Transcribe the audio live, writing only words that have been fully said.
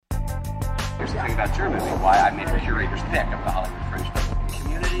interesting thing about your movie, why I made a curator's pick of the Hollywood Fringe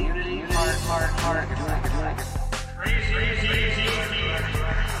community, heart,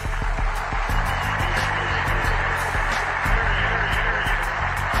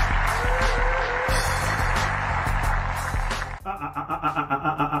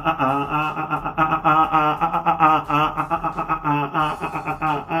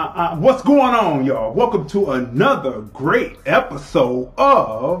 What's going on, y'all? Welcome to another great episode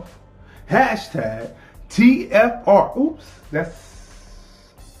of hashtag TFR. Oops, that's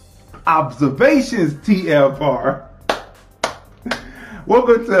Observations TFR.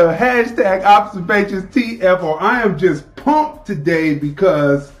 Welcome to hashtag Observations TFR. I am just pumped today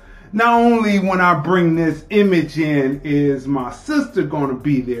because not only when I bring this image in is my sister going to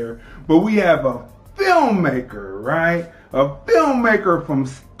be there, but we have a filmmaker, right? A filmmaker from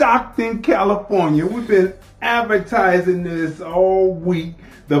Stockton, California. We've been advertising this all week.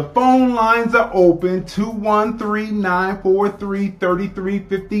 The phone lines are open,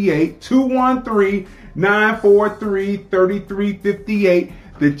 213-943-3358, 213-943-3358.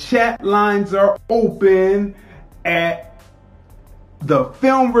 The chat lines are open at the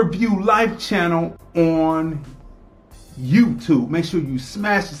Film Review Live channel on YouTube. Make sure you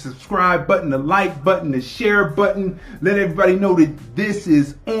smash the subscribe button, the like button, the share button. Let everybody know that this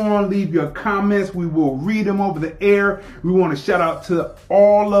is on. Leave your comments. We will read them over the air. We want to shout out to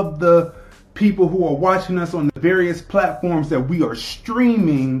all of the people who are watching us on the various platforms that we are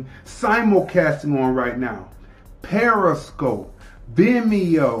streaming, simulcasting on right now. Periscope,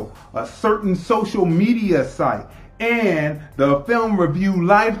 Vimeo, a certain social media site, and the Film Review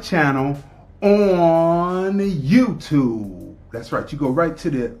Live channel on YouTube. That's right. You go right to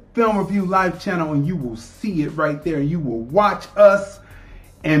the Film Review Live channel and you will see it right there. You will watch us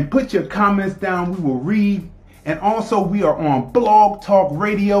and put your comments down. We will read. And also we are on Blog Talk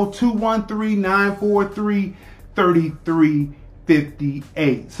Radio,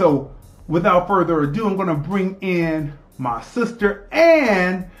 213-943-3358. So without further ado, I'm going to bring in my sister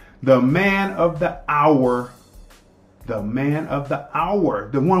and the man of the hour. The man of the hour,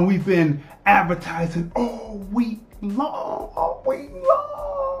 the one we've been advertising all week long.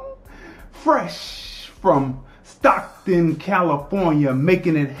 Fresh from Stockton, California,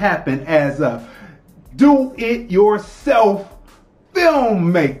 making it happen as a do-it-yourself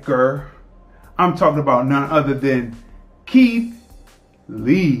filmmaker. I'm talking about none other than Keith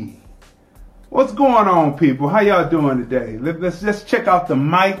Lee. What's going on, people? How y'all doing today? Let's just check out the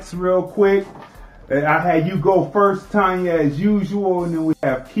mics real quick. I had you go first, Tanya, as usual, and then we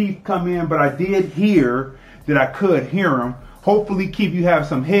have Keith come in, but I did hear that I could hear him. Hopefully, Keith, you have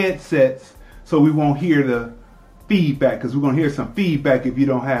some headsets so we won't hear the feedback, because we're going to hear some feedback if you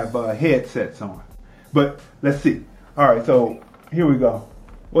don't have headsets on. But let's see. All right, so here we go.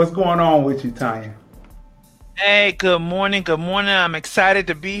 What's going on with you, Tanya? Hey, good morning. Good morning. I'm excited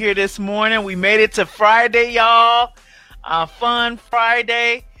to be here this morning. We made it to Friday, y'all. Fun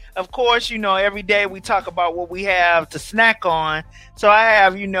Friday. Of course, you know, every day we talk about what we have to snack on. So I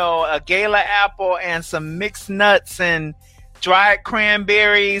have, you know, a gala apple and some mixed nuts and dried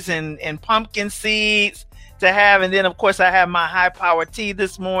cranberries and pumpkin seeds to have. And then, of course, I have my high-power tea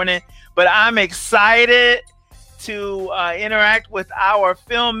this morning. But I'm excited to interact with our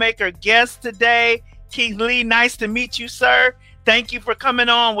filmmaker guest today. Keith Lee, nice to meet you, sir. Thank you for coming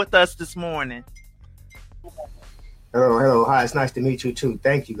on with us this morning. Hello. Hi, it's nice to meet you too.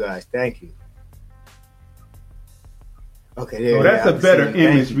 Thank you, guys. Thank you. Okay, there. So that's a better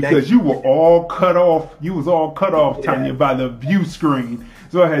image because you were all cut off. You was all cut off, Tanya, by the view screen.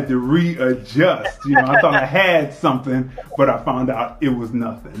 So I had to readjust. You know, I thought I had something, but I found out it was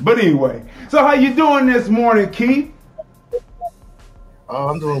nothing. But anyway, so how you doing this morning, Keith? Oh,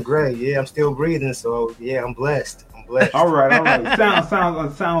 I'm doing great. Yeah, I'm still breathing. So yeah, I'm blessed. All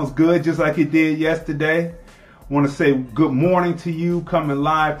right. Sounds good, just like it did yesterday. Want to say good morning to you, coming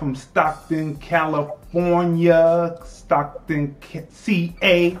live from Stockton, California, Stockton,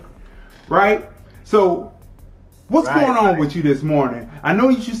 CA, right? So, what's going on with you this morning? I know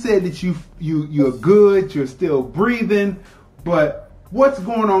you said that you're good, you're still breathing, but what's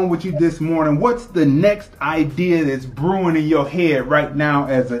going on with you this morning? What's the next idea that's brewing in your head right now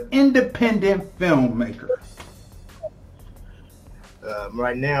as an independent filmmaker?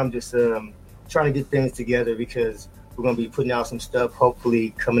 Right now, I'm just trying to get things together because we're going to be putting out some stuff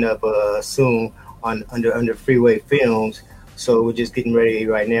hopefully coming up soon on under Freeway Films. So we're just getting ready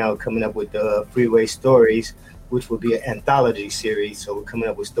right now, coming up with Freeway Stories, which will be an anthology series. So we're coming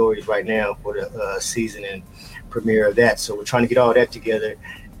up with stories right now for the season and premiere of that. So we're trying to get all that together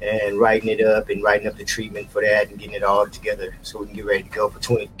and writing it up and writing up the treatment for that and getting it all together so we can get ready to go for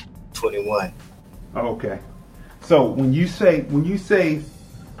 2021. Okay. So when you say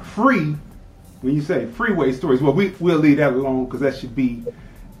freeway stories, well, we'll leave that alone because that should be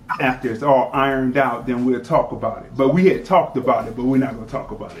after it's all ironed out. Then we'll talk about it. But we had talked about it, but we're not going to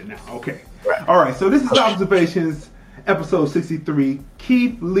talk about it now. Okay. Right. All right. So this is Observations, episode 63.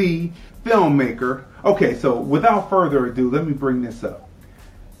 Keith Lee, filmmaker. Okay. So without further ado, let me bring this up.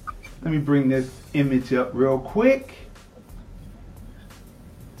 Let me bring this image up real quick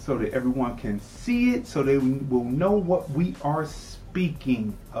so that everyone can see it, so they will know what we are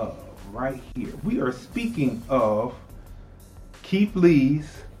speaking of right here. We are speaking of Keith Lee's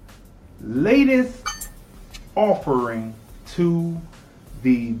latest offering to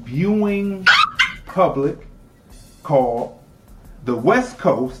the viewing public called The West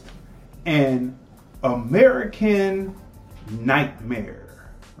Coast and Amerikkkan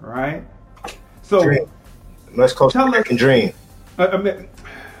Nightmare, right? So, West Coast Amerikkkan Dream.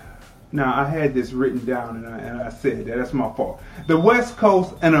 Now, I had this written down and I said that. That's my fault. The West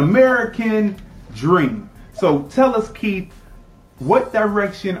Coast, an Amerikkkan Dream. So tell us, Keith, what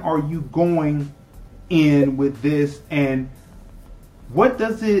direction are you going in with this, and what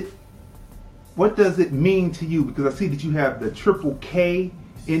does it mean to you? Because I see that you have the triple K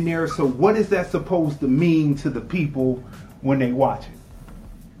in there. So what is that supposed to mean to the people when they watch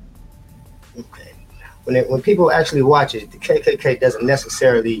it? Okay. When people actually watch it, the KKK doesn't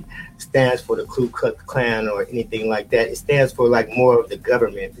necessarily stands for the Ku Klux Klan or anything like that. It stands for like more of the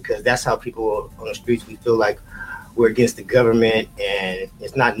government, because that's how people on the streets, we feel like we're against the government, and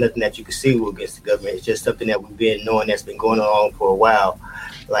it's not nothing that you can see we're against the government. It's just something that we've been knowing that's been going on for a while,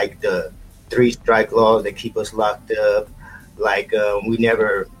 like the 3-strike laws that keep us locked up. Like we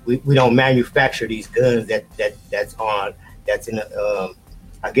don't manufacture these guns that's in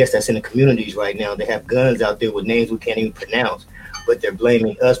I guess that's in the communities right now. They have guns out there with names we can't even pronounce, but they're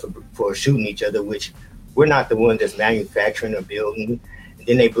blaming us for shooting each other, which we're not the ones that's manufacturing or building. And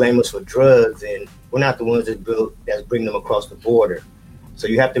then they blame us for drugs, and we're not the ones that's bringing them across the border. So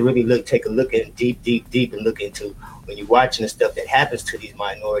you have to really take a look in deep and look into, when you're watching the stuff that happens to these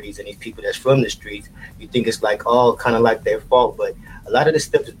minorities and these people that's from the streets, you think it's like all kind of like their fault, but a lot of this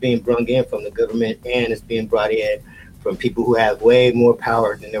stuff is being brought in from the government, and it's being brought in from people who have way more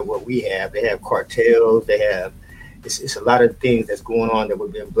power than what we have. They have cartels. It's a lot of things that's going on that we're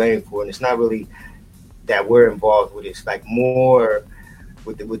being blamed for, and it's not really that we're involved with it. It's like more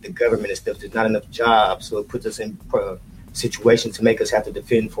with the government and stuff. There's not enough jobs, so it puts us in situations to make us have to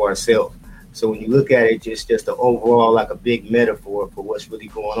defend for ourselves. So when you look at it, just the overall, like a big metaphor for what's really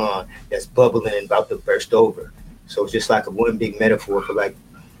going on that's bubbling and about to burst over. So it's just like one big metaphor for like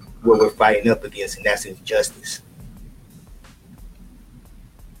what we're fighting up against, and that's injustice.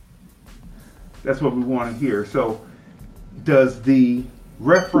 That's what we want to hear. So does the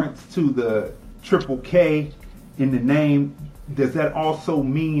reference to the triple K in the name, does that also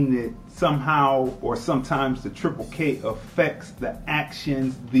mean that somehow or sometimes the triple K affects the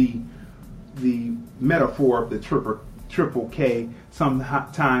actions, the metaphor of the triple K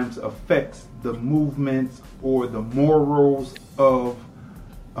sometimes affects the movements or the morals of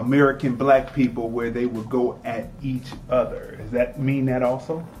American black people, where they would go at each other? Does that mean that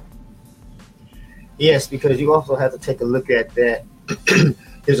also? Yes, because you also have to take a look at that.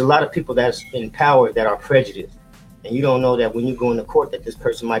 There's a lot of people that's in power that are prejudiced. And you don't know that when you go into court that this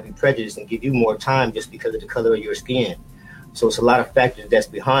person might be prejudiced and give you more time just because of the color of your skin. So it's a lot of factors that's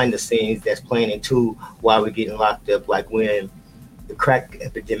behind the scenes that's playing into why we're getting locked up. Like when the crack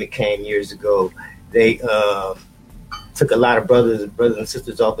epidemic came years ago, they took a lot of brothers and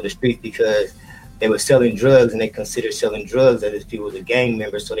sisters off of the street because they were selling drugs, and they considered selling drugs as if you was a gang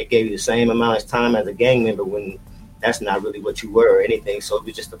member. So they gave you the same amount of time as a gang member when that's not really what you were or anything. So it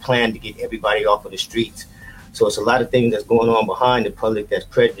was just a plan to get everybody off of the streets. So it's a lot of things that's going on behind the public that's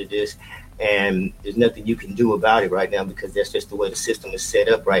prejudiced, and there's nothing you can do about it right now because that's just the way the system is set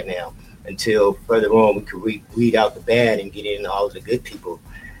up right now. Until further on, we can weed out the bad and get in all of the good people.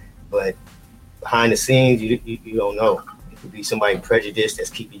 But behind the scenes, you don't know. It could be somebody prejudiced that's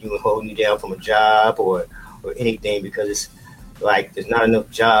keeping you and holding you down from a job or anything, because it's like there's not enough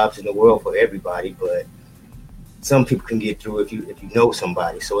jobs in the world for everybody, but some people can get through if you know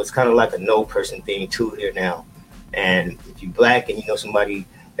somebody. So it's kind of like a no person thing too here now. And if you're black and you know somebody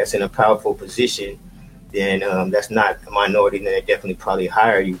that's in a powerful position, then that's not a minority, then they definitely probably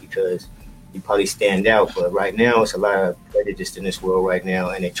hire you because you probably stand out. But right now, it's a lot of prejudice in this world right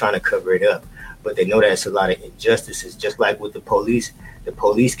now, and they're trying to cover it up. But they know that it's a lot of injustices, just like with the police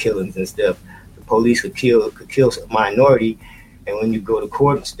killings and stuff. The police could kill a minority, and when you go to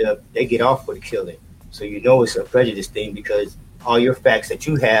court and stuff, they get off for the killing. So you know it's a prejudice thing because all your facts that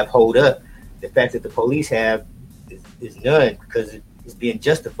you have hold up. The fact that the police have is none, because it's being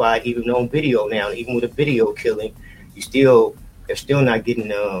justified even on video now. Even with a video killing, they're still not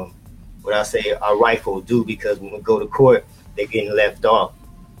getting what I say our rightful due, because when we go to court, they're getting left off.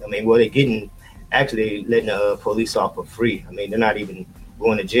 I mean, well, they're getting actually letting the police off for free. I mean, they're not even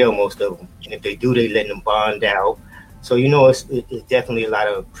going to jail, most of them, and if they do, they letting them bond out. So it's definitely a lot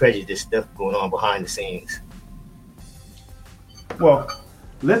of prejudice stuff going on behind the scenes. Well,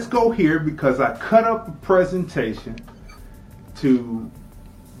 let's go here, because I cut up a presentation to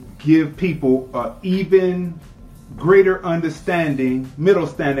give people an even greater understanding, middle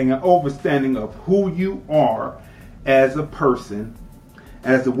standing, and overstanding of who you are as a person.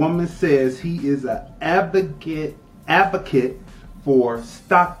 As the woman says, he is an advocate for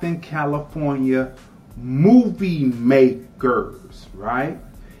Stockton, California movie makers, right?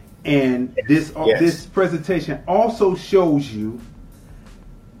 And this presentation also shows you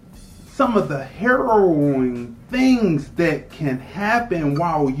some of the harrowing things that can happen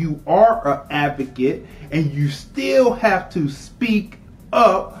while you are an advocate, and you still have to speak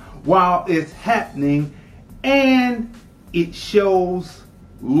up while it's happening, and it shows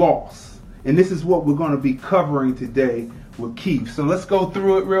loss. And this is what we're going to be covering today with Keith. So let's go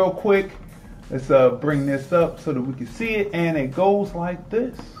through it real quick. Let's bring this up so that we can see it, and it goes like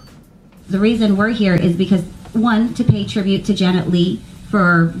this. The reason we're here is because, one, to pay tribute to Janet Leigh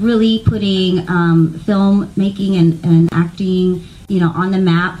for really putting filmmaking and acting, on the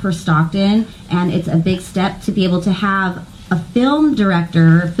map for Stockton. And it's a big step to be able to have a film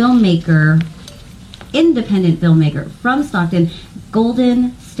director, filmmaker, independent filmmaker from Stockton,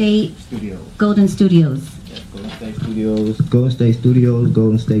 Golden State Studios. Golden State Studios, Golden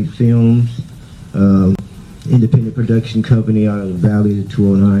State Films, independent production company out of the Valley of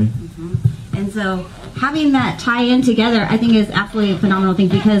 209. Mm-hmm. And so having that tie in together, I think, is absolutely a phenomenal thing,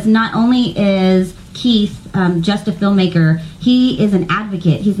 because not only is Keith just a filmmaker, he is an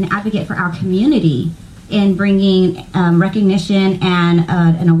advocate. He's an advocate for our community in bringing recognition and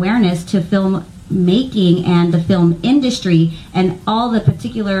an awareness to filmmaking and the film industry and all the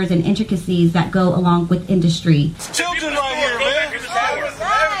particulars and intricacies that go along with industry. Children right here, man.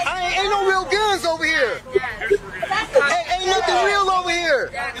 Ain't no real guns over here. Ain't nothing real over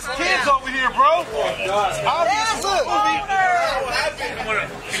here. It's kids over here, bro.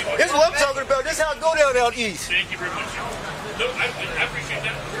 This is what I'm talking about. This is how it go down out east. Thank you very much. No, I appreciate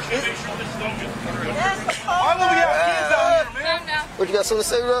that. We're going to make sure this is all good. Why do we have kids out here, man? What, you got something to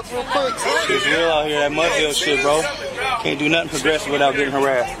say real quick? It's real out here, that Mudville shit, bro. Can't do nothing progressive without getting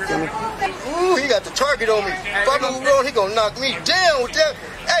harassed. Ooh, he got the target on me. If I move on, he gonna knock me down with that.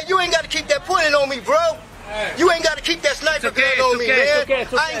 Hey, you ain't got to keep that pointing on me, bro. You ain't got to keep that sniper gun on me, man.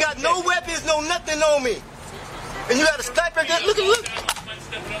 I ain't got no weapons, no nothing on me. And you got a sniper gun. Look. Sir,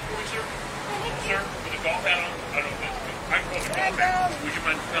 with a golf hat on, I don't know. I can call it a golf hat. Would you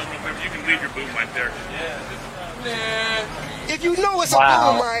mind telling me? You can leave your boom right there. If you know it's a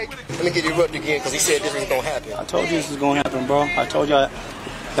boom, right? Let me get erupted again, because he said this ain't gonna happen. I told you this was gonna happen, bro. I told y'all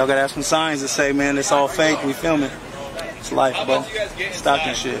gotta have some signs that say, man, it's all fake. We filming. It's life, bro.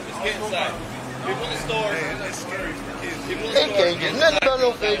 Stockton shit. They can't get nothing about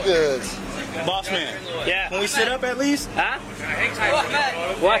no fake goods. Boss man. Yeah. Can we sit up at least? Huh?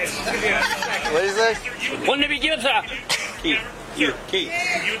 What? What is that? Wouldn't it be good, sir? Keith. You at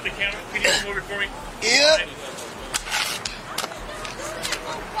the camera? Can you come over for me? Yep.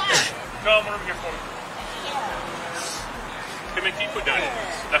 Come over here for me. Hey, man, can you put down?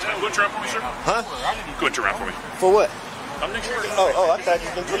 That's fine. Go and turn around for me, sir. Huh? Go and turn around for me. For what? I'm next year. Oh, I thought you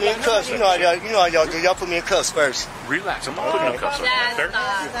was gonna put me in cuffs. You know how y'all do. Y'all put me in cuffs first. Relax. I'm not putting no cuffs on. Fair?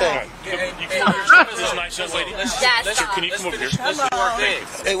 Thank you. You come over here. This nice young lady. Sir, can you come over here?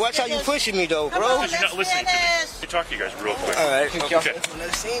 Hey, watch how you pushing me, though, bro. Because you're not listening to me. Let me talk to you guys real quick. All right. Okay.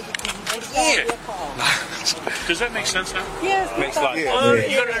 Does that make sense now? Yes. Makes a lot. You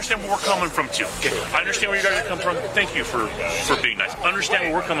gotta understand where we're coming from too. I understand where you guys are coming from. Thank you for being nice. Understand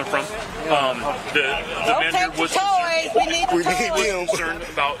where we're coming from. The man here was concerned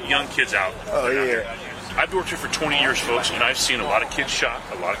about young kids out. Oh yeah. I've worked here for 20 years, folks, and I've seen a lot of kids shot,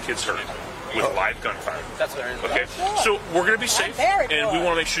 a lot of kids hurt with live gunfire. That's very okay. So we're gonna be safe, and we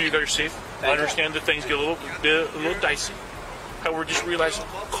want to make sure you guys are safe. I understand that things get a little dicey. However, just realize,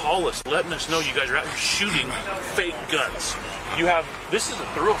 call us, letting us know you guys are out here shooting fake guns. This is a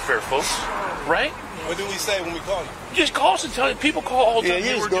thoroughfare, folks, right? What do we say when we call you? Just call us and tell you. People call all the time. Yeah,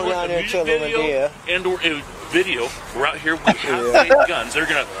 you just we're go doing down a there and music tell them video and/or a video. We're out here. We have fake guns. They're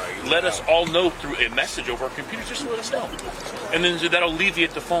gonna let us all know through a message over our computer. Just to let us know, and then that'll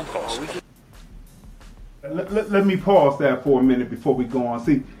alleviate the phone calls. let me pause that for a minute before we go on.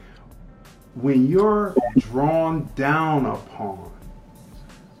 See, when you're drawn down upon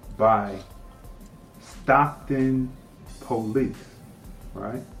by Stockton police,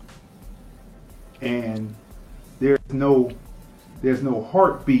 right? And there's no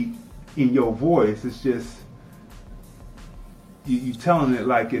heartbeat in your voice. It's just you telling it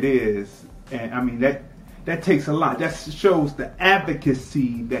like it is. And I mean that takes a lot. That shows the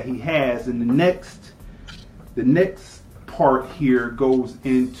advocacy that he has. And the next part here goes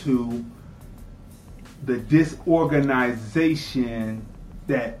into the disorganization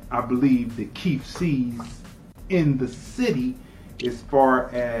that I believe that Keith sees in the city as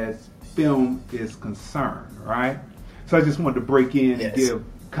far as film is concerned, right? So I just wanted to break in and give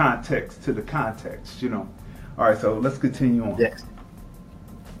context to the context, you know. All right, so let's continue on. Yes.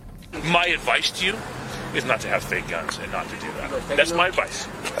 My advice to you is not to have fake guns and not to do that. That's my advice.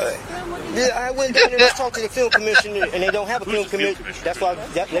 I went down there to talk to the film commissioner, and they don't have a film commissioner. That's why.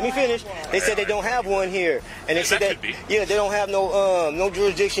 Let me finish. They said they don't have one here, and they said that they don't have no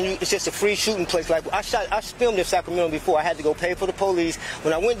jurisdiction. It's just a free shooting place. Like I filmed in Sacramento before. I had to go pay for the police.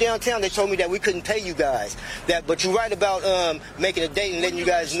 When I went downtown, they told me that we couldn't pay you guys. But you're right about making a date and letting you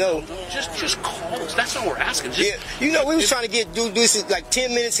guys know. Just call us. That's all we're asking. We was trying to do this in like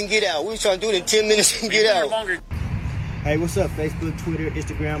 10 minutes and get out. We was trying to do it in 10 minutes and get out. Hey, what's up? Facebook, Twitter,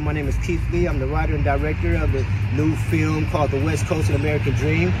 Instagram. My name is Keith Lee. I'm the writer and director of the new film called The West Coast and Amerikkkan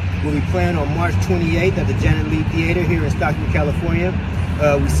Dream. We'll be playing on March 28th at the Janet Lee Theater here in Stockton, California.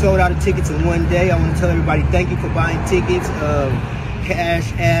 We sold out of tickets in one day. I want to tell everybody thank you for buying tickets.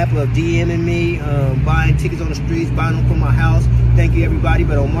 Cash App, DMing me, buying tickets on the streets, buying them from my house. Thank you, everybody.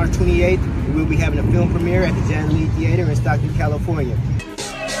 But on March 28th, we'll be having a film premiere at the Janet Lee Theater in Stockton, California.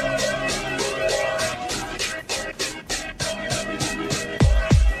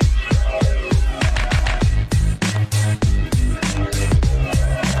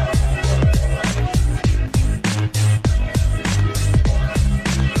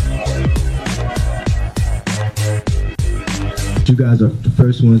 You guys are the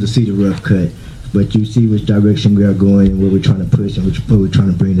first ones to see the rough cut, but you see which direction we are going and where we're trying to push and where we're trying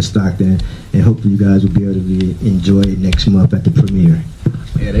to bring the Stockton, and hopefully you guys will be able to enjoy it next month at the premiere.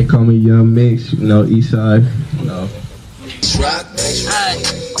 Yeah, they call me Young Mix, East Side,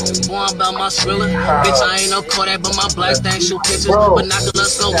 Boy, I'm about my thriller. Bitch, I ain't no Kodak, but my black thing shoot pictures.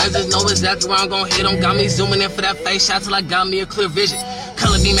 Binoculars, so I just know exactly where I'm gonna hit them. Got me zooming in for that face shot till I got me a clear vision.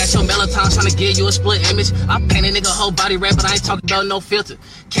 Color beam at your melatonin, trying to give you a split image. I paint a nigga whole body red, but I ain't talking about no filter.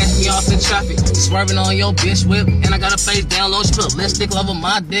 Catch me off in traffic, swerving on your bitch whip. And I got a face down low, she put lipstick over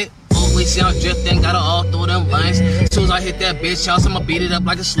my dick. Oh, we see I'm drifting, got her all through them lanes. As soon as I hit that bitch house, I'ma beat it up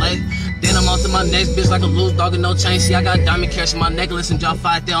like a slave. Then I'm on to my next bitch like a loose dog and no chain. See, I got diamond cash in my necklace and drop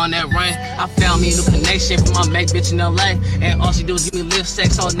 5 there on that rain. I found me a new connection for my make bitch in LA. And all she do is give me lip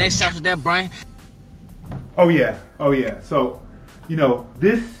sex, all next shots with that brain. Oh yeah. So,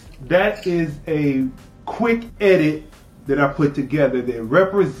 that is a quick edit that I put together that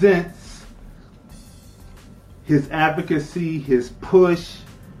represents his advocacy, his push,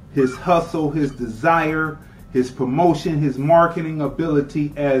 his hustle, his desire, his promotion, his marketing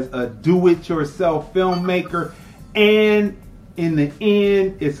ability as a do-it-yourself filmmaker. And in the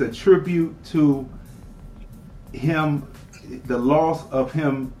end, it's a tribute to him, the loss of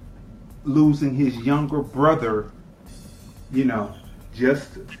him losing his younger brother,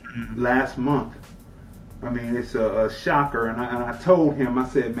 just last month. I mean, it's a shocker. And I told him, I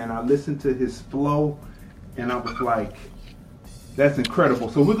said, man, I listened to his flow and I was like, that's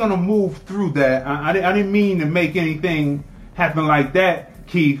incredible. So we're going to move through that. I didn't mean to make anything happen like that,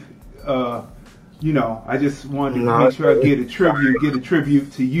 Keith. I just wanted to make sure I get a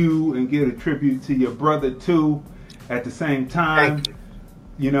tribute to you and get a tribute to your brother too at the same time.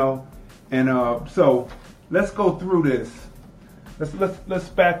 And so let's go through this. Let's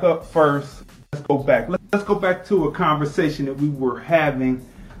back up first. Let's go back. Let's go back to a conversation that we were having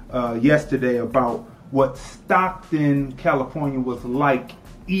yesterday about what Stockton, California was like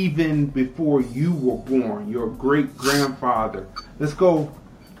even before you were born, your great grandfather. Let's go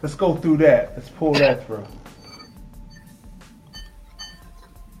through that. Let's pull that through.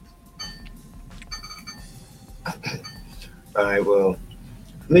 All right, well,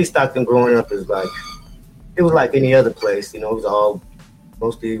 for me, Stockton growing up is it was like any other place. It was all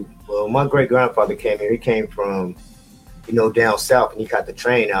mostly, my great grandfather came here. He came from, down south, and he caught the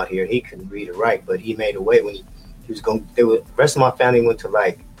train out here. He couldn't read or write, but he made a way when he was going. The rest of my family went to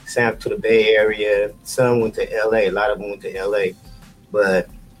to the Bay Area. Some went to LA. A lot of them went to LA. But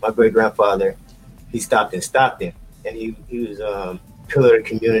my great grandfather, he stopped in Stockton, and he was pillar of the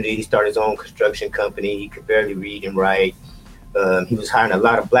community. He started his own construction company. He could barely read and write. He was hiring a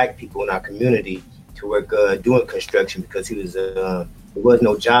lot of black people in our community to work doing construction because there was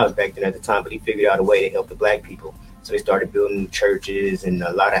no jobs back then at the time, but he figured out a way to help the black people. So they started building churches and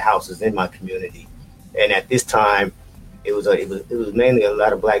a lot of houses in my community. And at this time, it was mainly a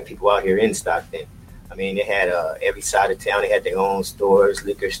lot of black people out here in Stockton. I mean, they had every side of town. They had their own stores,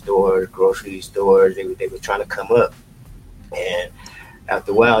 liquor stores, grocery stores. They were trying to come up. And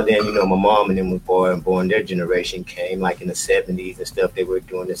after a while, then, you know, my mom and them was born. Their generation came like in the 70s and stuff. They were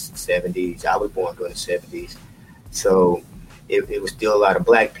doing this in the 70s. I was born during the 70s. So it was still a lot of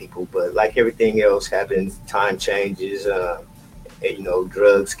black people. But like everything else happens, time changes. You know,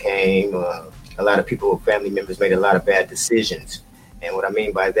 drugs came. A lot of people, family members made a lot of bad decisions. And what I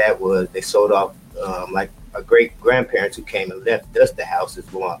mean by that was they sold off like our great-grandparents who came and left us the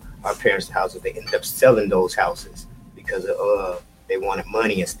houses, well, our parents' houses. They ended up selling those houses because they wanted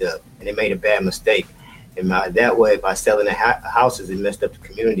money and stuff, and they made a bad mistake. And that way, by selling the houses, it messed up the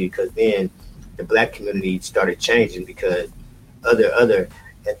community, because then the black community started changing because other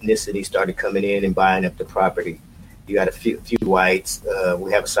ethnicities started coming in and buying up the property. You got a few whites.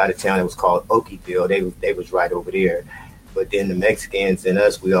 We have a side of town that was called Okieville. They was right over there. But then the Mexicans and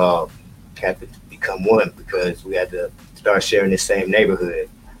us, we all had to become one because we had to start sharing the same neighborhood.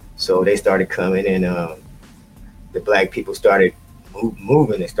 So they started coming, and the black people started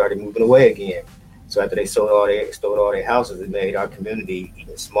moving. They started moving away again. So after they sold all their houses, it made our community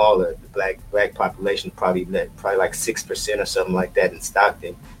even smaller. The black population probably like 6% or something like that in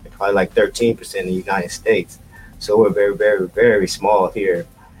Stockton, and probably like 13% in the United States. So we're very, very, very small here.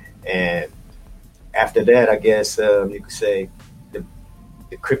 And after that, I guess you could say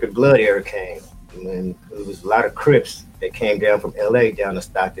the Crip and Blood era came. And it was a lot of Crips that came down from LA down to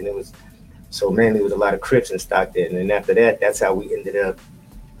Stockton. Mainly it was a lot of Crips in Stockton. And after that, that's how we ended up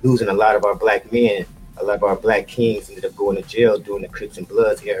losing a lot of our black men. A lot of our black kings ended up going to jail during the Crips and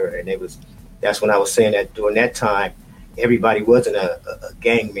Bloods era. And that's when I was saying that during that time, everybody wasn't a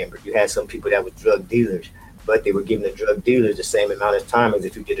gang member. You had some people that were drug dealers, but they were giving the drug dealers the same amount of time as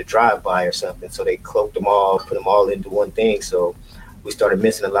if you did a drive-by or something. So they cloaked them all, put them all into one thing. So we started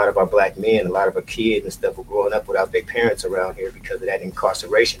missing a lot of our black men. A lot of our kids and stuff were growing up without their parents around here because of that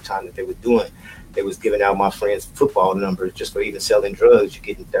incarceration time that they were doing. They was giving out my friends' football numbers just for even selling drugs. You're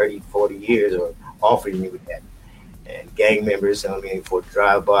getting 30, 40 years or offering you with that. And gang members, for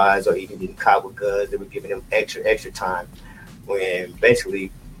drive-bys or even getting caught with guns, they were giving them extra time. When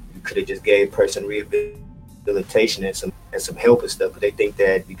basically you could have just gave a person rehabilitation and some help and stuff, but they think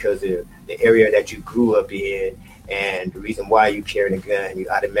that because of the area that you grew up in and the reason why you carry a gun, you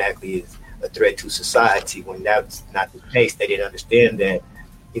automatically is a threat to society, when that's not the case. They didn't understand that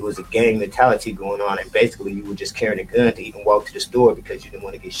it was a gang mentality going on, and basically you were just carrying a gun to even walk to the store because you didn't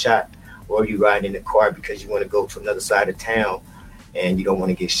want to get shot, or you ride in the car because you want to go to another side of town and you don't want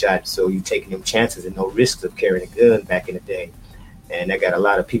to get shot. So you're taking them chances and no risks of carrying a gun back in the day. And that got a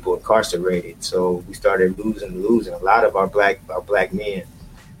lot of people incarcerated. So we started losing a lot of our black men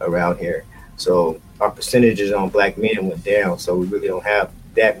around here. So our percentages on black men went down. So we really don't have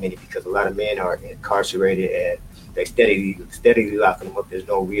that many because a lot of men are incarcerated and they steadily locking them up. There's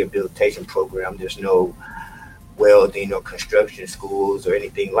no rehabilitation program. There's no welding or construction schools or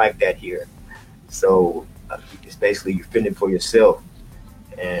anything like that here. So it's basically you're fending for yourself.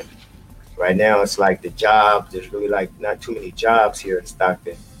 And right now it's like the jobs, there's really like not too many jobs here in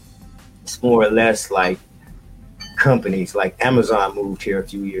Stockton. It's more or less like companies like Amazon moved here a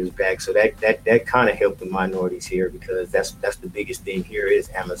few years back. So that kind of helped the minorities here because that's the biggest thing here is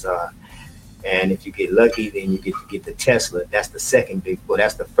Amazon. And if you get lucky, then you get to get the Tesla. That's the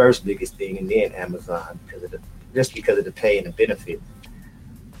that's the first biggest thing, and then Amazon because of the pay and the benefit.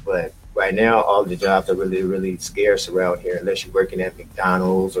 But right now, all the jobs are really, really scarce around here unless you're working at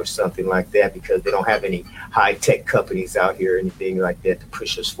McDonald's or something like that, because they don't have any high-tech companies out here or anything like that to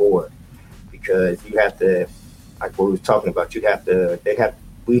push us forward. Because you have to, like what we were talking about,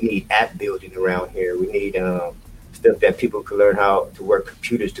 we need app building around here. We need stuff that people can learn how to work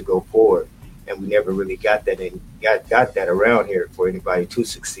computers to go forward. And we never really got that got that around here for anybody to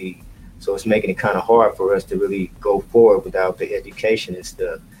succeed. So it's making it kind of hard for us to really go forward without the education and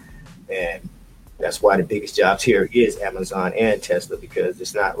stuff. And that's why the biggest jobs here is Amazon and Tesla, because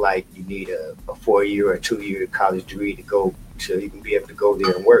it's not like you need a 4-year or 2-year college degree to even be able to go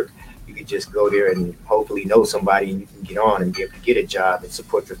there and work. You can just go there and hopefully know somebody and you can get on and be able to get a job and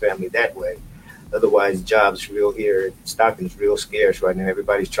support your family that way. Otherwise, jobs real here. Stockton is real scarce right now.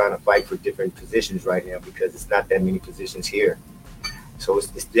 Everybody's trying to fight for different positions right now because it's not that many positions here. So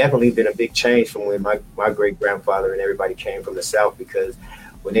it's definitely been a big change from when my great-grandfather and everybody came from the South, because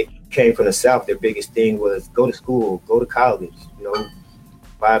when they came from the South, their biggest thing was go to school, go to college,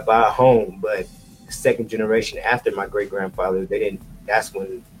 buy a home. But the second generation after my great-grandfather, that's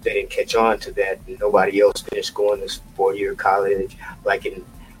when they didn't catch on to that. And nobody else finished going to 4-year college, like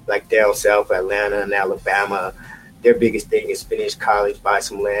down south, Atlanta and Alabama. Their biggest thing is finish college, buy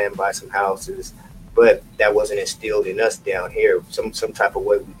some land, buy some houses. But that wasn't instilled in us down here. Some type of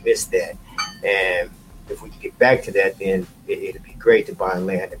way we missed that. And if we can get back to that, then it'd be great to buy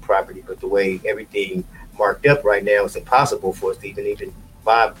land and property. But the way everything marked up right now, it's impossible for us to even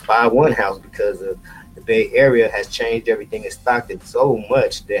buy one house, because the Bay Area has changed everything in Stockton so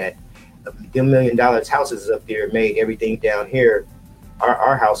much that the $1 million houses up there made everything down here.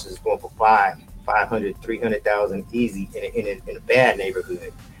 Our house is going for $500,000, $300,000 easy in a bad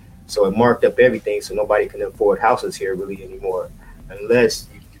neighborhood. So it marked up everything, so nobody can afford houses here really anymore, unless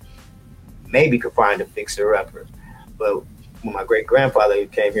you maybe could find a fixer-upper. But when my great-grandfather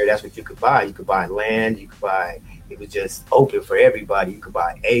came here, that's what you could buy. You could buy land, it was just open for everybody. You could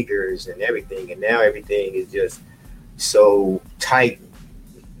buy acres and everything, and now everything is just so tight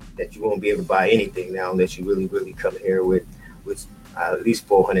that you won't be able to buy anything now unless you really, really come here with at least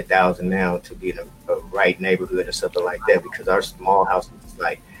 $400,000 now to be in a right neighborhood or something like that, because our small house is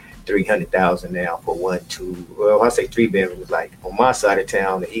like $300,000 now for 1, 2. Well, I say 3 bedrooms. Like on my side of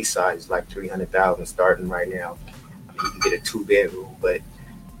town, the east side is like $300,000 starting right now. I mean, you can get a 2-bedroom, but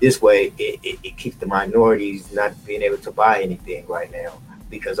this way it keeps the minorities not being able to buy anything right now,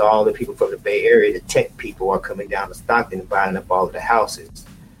 because all the people from the Bay Area, the tech people, are coming down to Stockton and buying up all of the houses.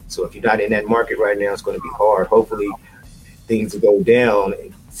 So if you're not in that market right now, it's going to be hard. Hopefully things will go down,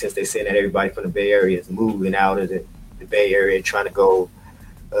 since they're saying that everybody from the Bay Area is moving out of the Bay Area, trying to go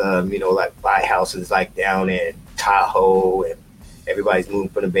like buy houses like down in Tahoe, and everybody's moving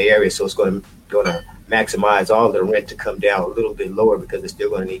from the Bay Area. So it's going to maximize all of the rent to come down a little bit lower, because they're still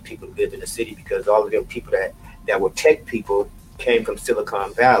going to need people to live in the city, because all of them people that were tech people came from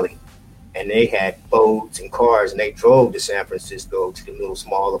Silicon Valley, and they had boats and cars, and they drove to San Francisco to the little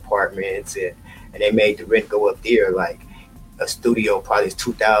small apartments, and they made the rent go up there. Like a studio probably is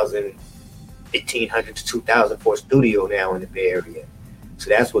 $1,500 to $2,000 for a studio now in the Bay Area. So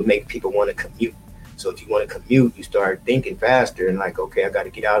that's what makes people want to commute. So if you want to commute, you start thinking faster and like, okay, I got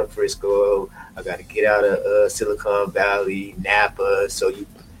to get out of Frisco, I got to get out of Silicon Valley, Napa. So you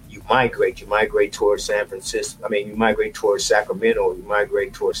migrate towards San Francisco. I mean, you migrate towards Sacramento, you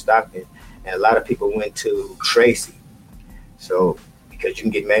migrate towards Stockton. And a lot of people went to Tracy. So because you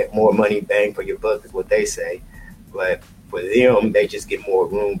can get more money bang for your buck is what they say. But for them, they just get more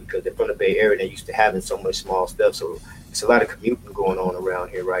room because they're from the Bay Area and they're used to having so much small stuff. So it's a lot of commuting going on around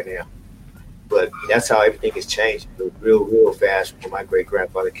here right now. But that's how everything has changed real fast when my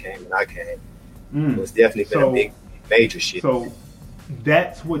great-grandfather came and I came. It's definitely been a big, major shift. So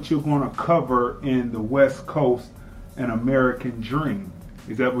that's what you're going to cover in the West Coast, An Amerikkkan Dream.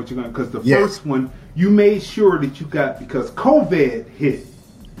 Is that what you're going to? Because the first one, you made sure that you got, because COVID hit,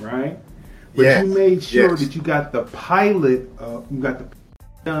 right? But you made sure that you got the pilot,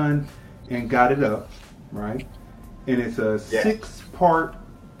 done and got it up, right? And it's a 6-part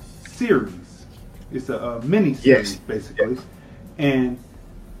series. It's a mini series, basically. And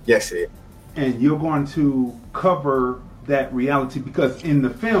and you're going to cover that reality, because in the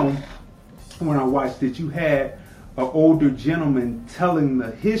film, when I watched it, you had an older gentleman telling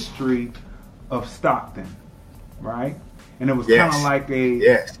the history of Stockton, right? And it was kind of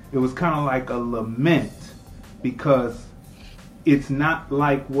like a lament, because it's not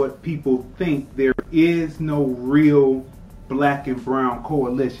like what people think. There is no real black and brown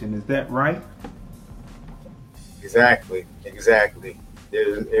coalition. Is that right? Exactly.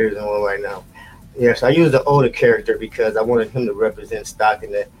 There's no one right now. Yes, I used the older character because I wanted him to represent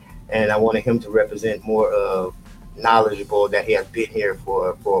Stockton, and I wanted him to represent more of knowledgeable, that he had been here for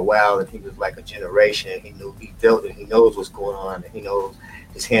a while, and he was like a generation. He felt it, he knows what's going on, and he knows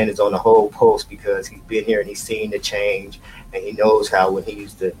his hand is on the whole pulse because he's been here and he's seen the change, and he knows how when he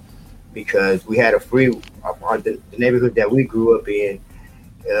used to, because we had the neighborhood that we grew up in,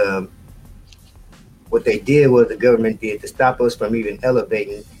 what they did was the government did to stop us from even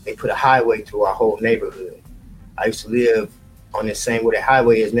elevating, they put a highway through our whole neighborhood. I used to live on the same where the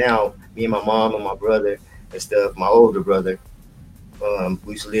highway is now. Me and my mom and my brother and stuff, my older brother,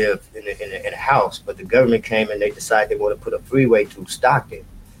 we used to live in a house, but the government came and they decided they want to put a freeway through Stockton.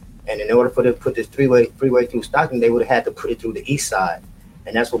 And in order for them to put this freeway through Stockton, they would have had to put it through the east side.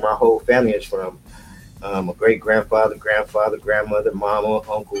 And that's where my whole family is from. My great-grandfather, grandfather, grandmother, mama,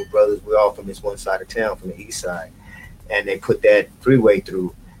 uncle, brothers, we're all from this one side of town, from the east side. and they put that freeway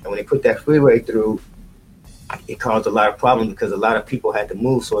through. And when they put that freeway through, it caused a lot of problems because a lot of people had to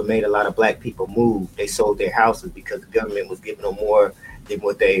move, so it made a lot of black people move. They sold their houses because the government was giving them more than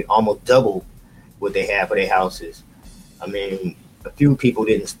what they, almost double what they had for their houses. I mean, a few people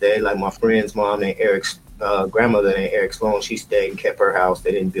didn't stay, like my friend's mom and Eric's grandmother and Eric Sloan, she stayed and kept her house.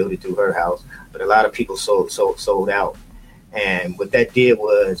 They didn't build it through her house, but a lot of people sold out. And what that did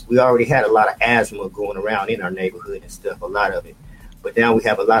was we already had a lot of asthma going around in our neighborhood and stuff, a lot of it. But now we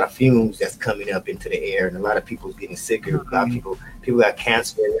have a lot of fumes that's coming up into the air, and a lot of people's getting sicker. A lot of people got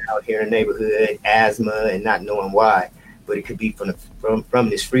cancer out here in the neighborhood, asthma, and not knowing why. But it could be from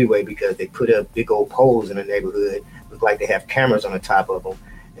this freeway because they put up big old poles in the neighborhood. Look like they have cameras on the top of them,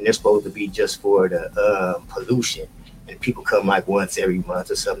 and they're supposed to be just for the pollution. And people come like once every month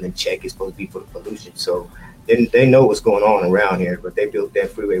or something and check. It's supposed to be for the pollution. So they know what's going on around here, but they built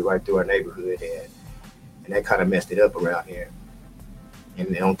that freeway right through our neighborhood, and that kind of messed it up around here.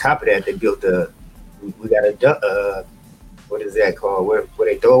 And on top of that, they built we got a what is that called? Where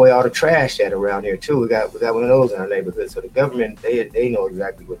they throw away all the trash at around here too. We got one of those in our neighborhood. So the government, they know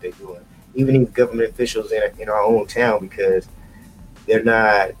exactly what they're doing. Even these government officials in our own town, because they're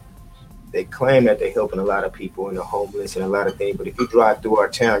not. They claim that they're helping a lot of people and the homeless and a lot of things. But if you drive through our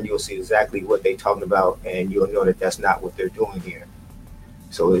town, you'll see exactly what they're talking about, and you'll know that that's not what they're doing here.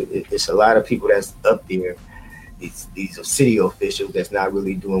 So it's a lot of people that's up there. These are city officials that's not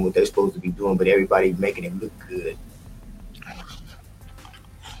really doing what they're supposed to be doing, but everybody's making it look good.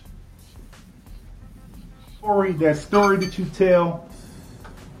 That story that you tell,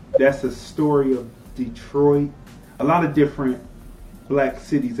 that's a story of Detroit. A lot of different black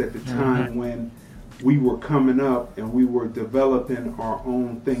cities at the time when we were coming up and we were developing our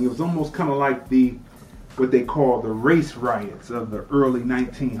own thing. It was almost kind of like what they call the race riots of the early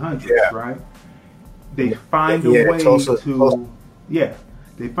 1900s, right? They find a way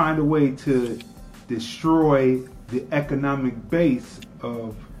they find a way to destroy the economic base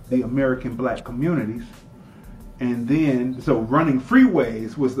of the American black communities. And then, so running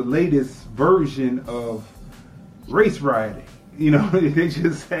freeways was the latest version of race rioting. You know, they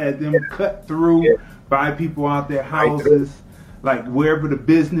just had them cut through, buy people out their houses, like wherever the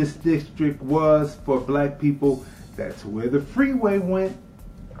business district was for black people, that's where the freeway went.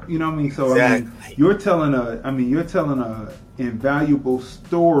 You know what I mean? So exactly. I mean, you're telling a invaluable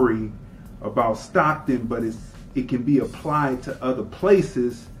story about Stockton, but it can be applied to other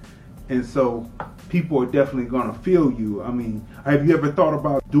places, and so people are definitely gonna feel you. I mean, have you ever thought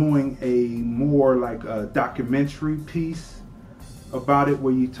about doing a more like a documentary piece about it,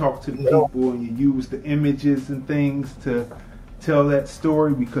 where you talk to the people and you use the images and things to tell that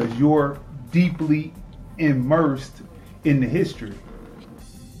story, because you're deeply immersed in the history?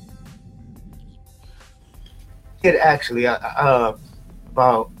 It actually, about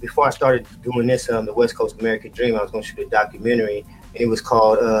before I started doing this, the West Coast Amerikkkan Dream, I was going to shoot a documentary, and it was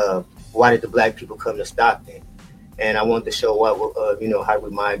called "Why Did the Black People Come to Stockton?" And I wanted to show how we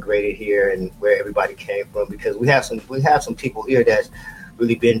migrated here and where everybody came from, because we have some people here that's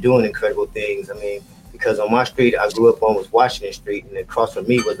really been doing incredible things. I mean, because on my street I grew up on was Washington Street, and across from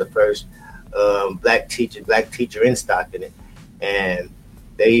me was the first black teacher in Stockton, and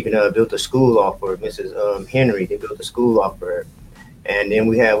they even built a school off for Mrs. Henry. They built a school off for her. And then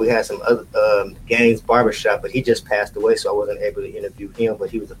we had some other Gaines barbershop, but he just passed away, so I wasn't able to interview him.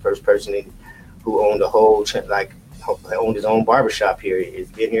 But he was the first person who owned owned his own barbershop here. It's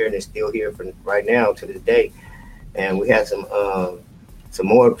been here and it's still here for right now to this day. And we had some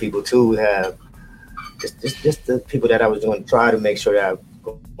more people too. We have just the people that I was going to try to make sure that I was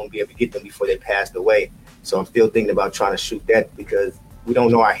going to be able to get them before they passed away. So I'm still thinking about trying to shoot that, because we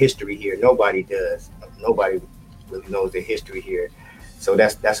don't know our history here. Nobody does. Nobody really knows the history here. So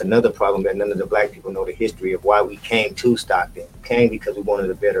that's another problem, that none of the black people know the history of why we came to Stockton. We came because we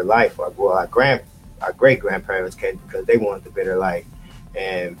wanted a better life. Our great-grandparents came because they wanted a better life.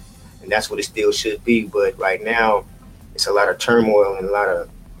 And that's what it still should be. But right now, it's a lot of turmoil and a lot of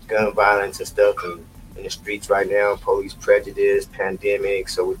gun violence and stuff in the streets right now, police prejudice, pandemic.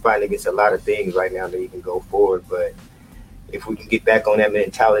 So we're fighting against a lot of things right now that even go forward. But if we can get back on that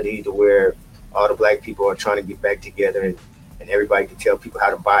mentality to where all the black people are trying to get back together, and everybody can tell people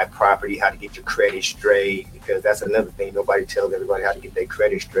how to buy property, how to get your credit straight, because that's another thing. Nobody tells everybody how to get their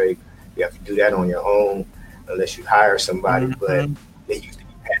credit straight. You have to do that on your own unless you hire somebody. But it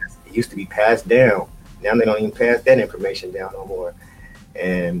used to be passed down. Now they don't even pass that information down no more.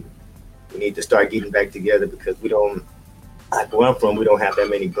 And we need to start getting back together, because we don't, like where I'm from, we don't have that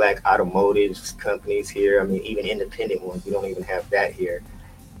many black automotive companies here. I mean, even independent ones, we don't even have that here.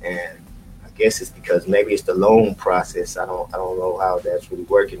 And I guess it's because maybe it's the loan process. I don't know how that's really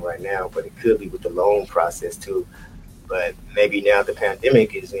working right now, but it could be with the loan process too. But maybe now the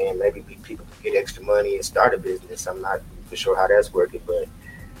pandemic is in, maybe people can get extra money and start a business. I'm not for sure how that's working, but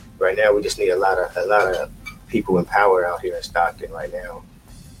right now we just need a lot of people in power out here in Stockton right now.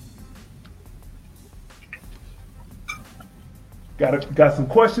 Got some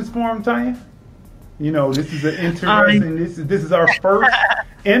questions for him, Tanya? You know, this is an interesting. This is our first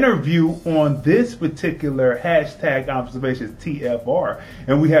interview on this particular hashtag ObservationTFR,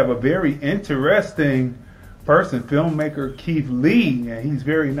 and we have a very interesting person, filmmaker Keith Lee, and he's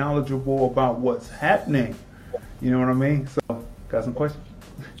very knowledgeable about what's happening. You know what I mean? So, got some questions?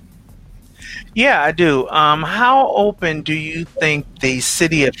 Yeah, I do. How open do you think the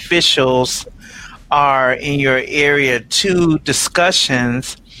city officials are in your area to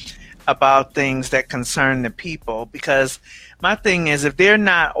discussions about things that concern the people? Because my thing is, if they're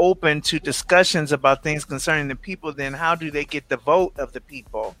not open to discussions about things concerning the people, then how do they get the vote of the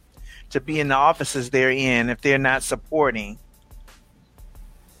people to be in the offices they're in if they're not supporting?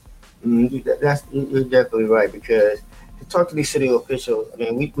 You're definitely right, because to talk to these city officials, I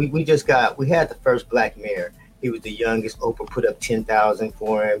mean, we had the first black mayor. He was the youngest. Oprah put up 10,000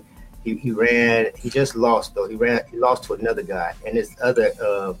 for him. He ran. He just lost though. He lost to another guy, and this other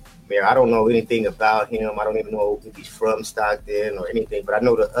mayor. I don't know anything about him. I don't even know if he's from Stockton or anything. But I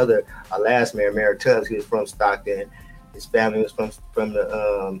know our last mayor, Mayor Tubbs, he was from Stockton. His family was from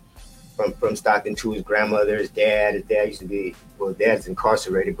Stockton too. His grandmother, his dad used to be, well, dad's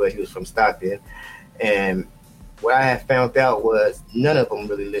incarcerated, but he was from Stockton. And what I had found out was none of them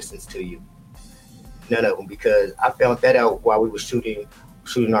really listens to you. None of them, because I found that out while we were shooting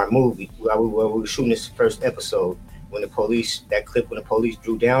our movie, while we were shooting this first episode, when the police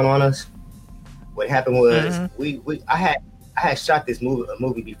drew down on us. What happened was I had shot this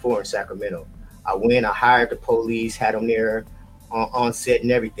movie before in Sacramento. I hired the police, had them there on set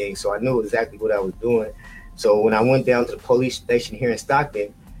and everything, so I knew exactly what I was doing. So when I went down to the police station here in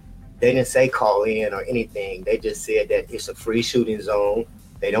Stockton, they didn't say call in or anything. They just said that it's a free shooting zone.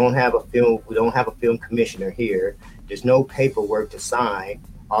 We don't have a film commissioner here. There's no paperwork to sign.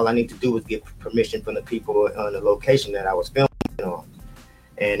 All I need to do is get permission from the people on the location that I was filming on.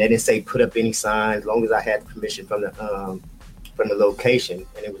 And they didn't say put up any signs, as long as I had permission from the location,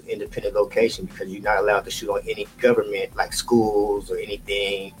 and it was independent location, because you're not allowed to shoot on any government, like schools or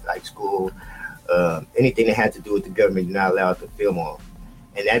anything like school, anything that had to do with the government, you're not allowed to film on.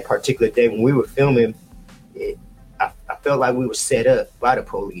 And that particular day when we were filming, I felt like we were set up by the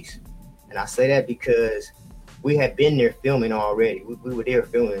police. And I say that because we had been there filming already. We were there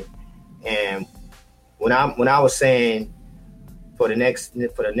filming. And when I was saying for the next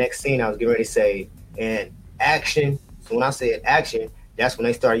scene, I was getting ready to say, and action. So when I said action, that's when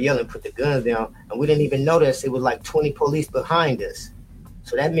they started yelling, put the guns down. And we didn't even notice it was like 20 police behind us.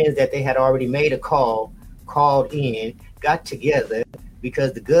 So that means that they had already made a call, called in, got together,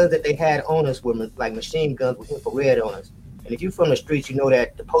 because the guns that they had on us were like machine guns with infrared on us. And if you're from the streets, you know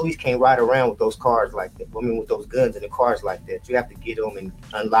that the police can't ride around with those cars like that. I mean, with those guns in the cars like that. You have to get them and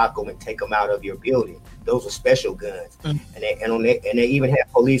unlock them and take them out of your building. Those are special guns. And they even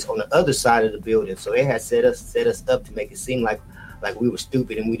had police on the other side of the building. So they had set us up to make it seem like we were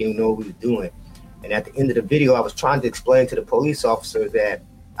stupid and we didn't know what we were doing. And at the end of the video, I was trying to explain to the police officer that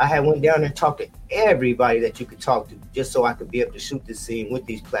I had went down there and talked to everybody that you could talk to, just so I could be able to shoot this scene with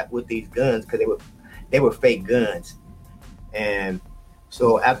these guns, because they were fake guns. And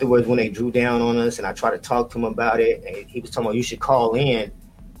so afterwards, when they drew down on us and I tried to talk to him about it, and he was talking about, you should call in.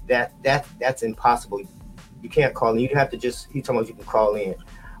 That's impossible. You can't call in. He talking about you can call in.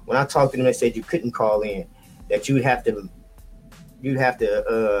 When I talked to them, they said you couldn't call in, that you'd have to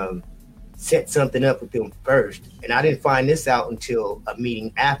set something up with them first. And I didn't find this out until a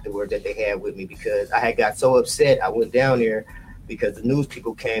meeting afterwards that they had with me, because I had got so upset. I went down there because the news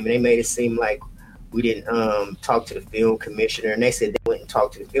people came and they made it seem like we didn't talk to the film commissioner, and they said they went and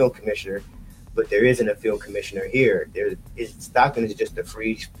talked to the film commissioner, but there isn't a film commissioner here. Stockton is just a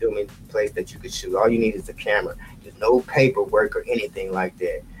free filming place that you could shoot. All you need is a camera. There's no paperwork or anything like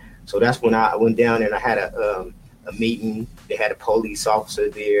that. So that's when I went down and I had a meeting. They had a police officer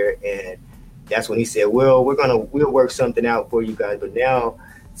there, and that's when he said, well, we'll work something out for you guys, but now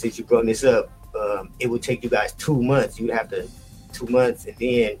since you brought this up, it would take you guys 2 months. You'd have to 2 months and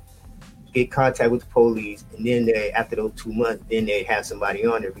then get contact with the police, and then after those 2 months, then they have somebody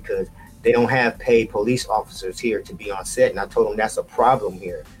on there, because they don't have paid police officers here to be on set. And I told them that's a problem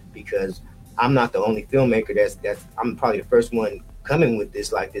here, because I'm not the only filmmaker I'm probably the first one coming with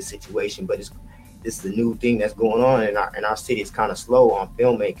this situation, but this is a new thing that's going on, and our city is kind of slow on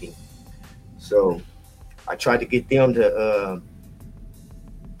filmmaking. So I tried to get them to,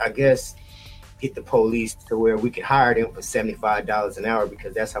 I guess, get the police to where we could hire them for $75 an hour,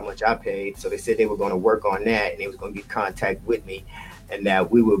 because that's how much I paid. So they said they were going to work on that, and they was going to get in contact with me, and that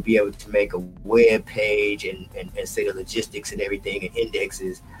we would be able to make a web page and say the logistics and everything, and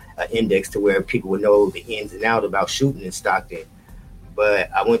index to where people would know the ins and outs about shooting in Stockton.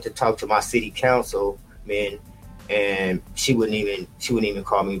 But I went to talk to my city councilman, and she wouldn't even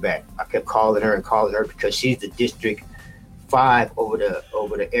call me back. I kept calling her because she's the District 5 over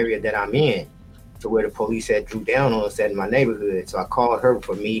the area that I'm in, to where the police had drew down on us in my neighborhood. So I called her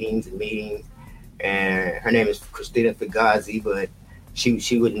for meetings, and her name is Christina Fugazi, but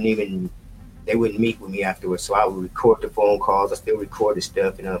she wouldn't even, they wouldn't meet with me afterwards. So I would record the phone calls. I still record the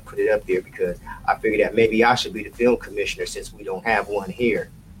stuff and put it up there, because I figured that maybe I should be the film commissioner since we don't have one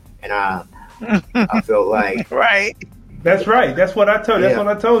here. And I felt like, right. That's right. That's what I told. That's Yeah. what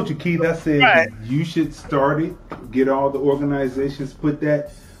I told you, Keith. I said Right. you should start it. Get all the organizations. Put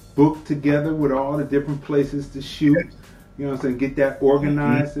that book together with all the different places to shoot. You know what I'm saying? Get that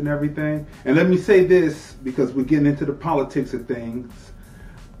organized and everything. And let me say this, because we're getting into the politics of things.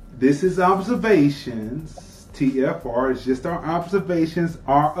 This is observations. TFR is just our observations,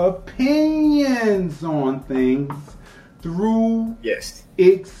 our opinions on things through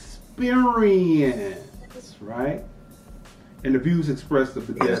experience, right? And the views expressed of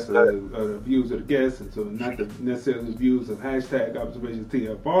the guests are the views of the guests, and so not necessarily the views of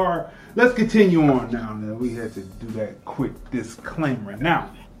 #ObservationTFR. Let's continue on now. Now we had to do that quick disclaimer.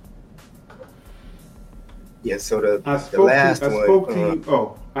 Now, so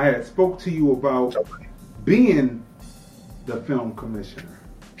I had spoke to you about being the film commissioner,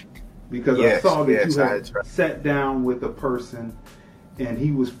 because I saw that you had sat down with a person, and he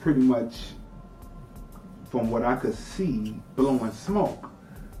was pretty much, from what I could see, blowing smoke,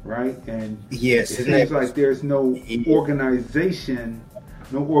 right? And it seems like there's no organization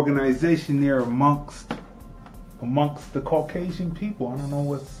there amongst the Caucasian people. I don't know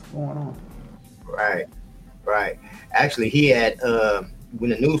what's going on. Right. Actually, he had when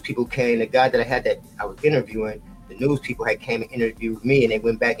the news people came, the guy that I was interviewing, the news people had came and interviewed me, and they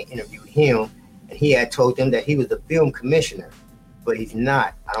went back and interviewed him, and he had told them that he was the film commissioner. But he's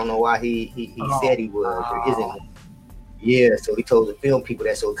not. I don't know why he said he was. There isn't one. Yeah, so he told the film people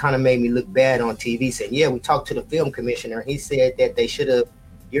that. So it kind of made me look bad on TV, saying, yeah, we talked to the film commissioner. He said that they should have,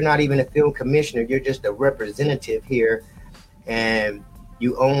 you're not even a film commissioner. You're just a representative here. And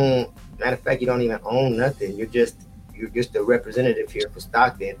you own, matter of fact, you don't even own nothing. You're just a representative here for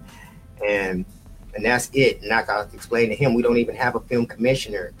Stockton. And that's it. And like I explained to him, we don't even have a film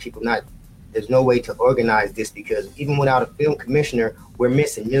commissioner. There's no way to organize this, because even without a film commissioner, we're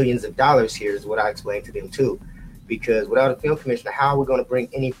missing millions of dollars here, is what I explained to them too. Because without a film commissioner, how are we going to bring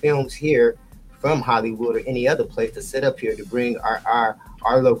any films here from Hollywood or any other place to set up here to bring our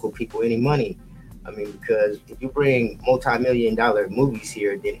local people any money? I mean, because if you bring multi-million-dollar movies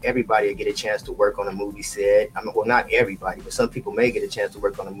here, then everybody will get a chance to work on a movie set. I mean, well, not everybody, but some people may get a chance to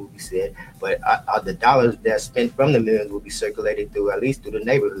work on a movie set. But the dollars that's spent from the millions will be circulated through, at least through the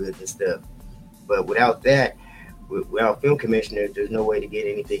neighborhoods and stuff. But without that, without film commissioners, there's no way to get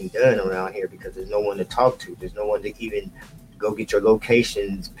anything done around here, because there's no one to talk to. There's no one to even go get your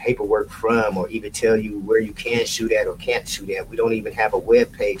locations, paperwork from, or even tell you where you can shoot at or can't shoot at. We don't even have a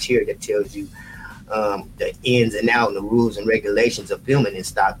web page here that tells you the ins and outs and the rules and regulations of filming in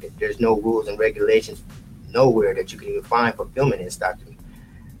Stockton. There's no rules and regulations nowhere that you can even find for filming in Stockton.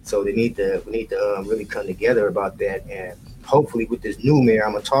 So we need to really come together about that. And hopefully with this new mayor,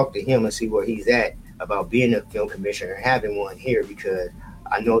 I'm going to talk to him and see where he's at about being a film commissioner and having one here, because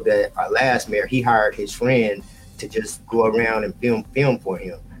I know that our last mayor, he hired his friend to just go around and film for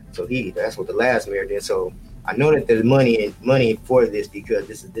him. So that's what the last mayor did. So I know that there's money for this, because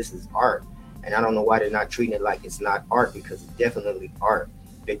this is art. And I don't know why they're not treating it like it's not art, because it's definitely art.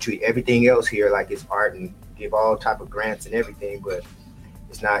 They treat everything else here like it's art and give all type of grants and everything, but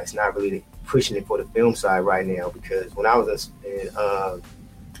it's not really pushing it for the film side right now. Because when I was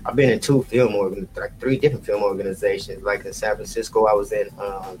I've been in three different film organizations. Like in San Francisco, I was in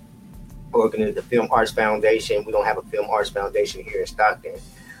the Film Arts Foundation. We don't have a Film Arts Foundation here in Stockton.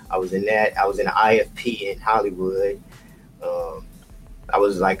 I was in that. I was in an IFP in Hollywood. I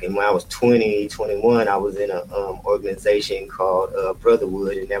was like, when I was 20, 21, I was in an organization called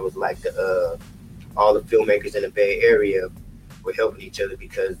Brotherhood, and that was like all the filmmakers in the Bay Area were helping each other,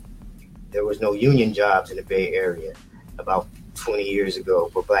 because there was no union jobs in the Bay Area about 20 years ago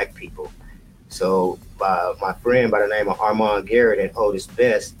for Black people. So my friend by the name of Armand Garrett and Otis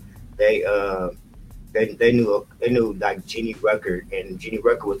Best, they they knew like Jeannie Rucker, and Jeannie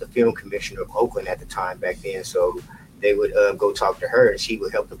Rucker was the film commissioner of Oakland at the time back then. So they would go talk to her, and she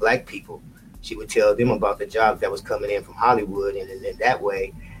would help the black people. She would tell them about the jobs that was coming in from Hollywood, and in that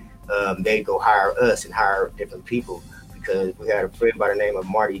way, they'd go hire us and hire different people, because we had a friend by the name of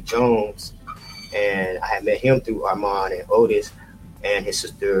Marty Jones, and I had met him through Armand and Otis and his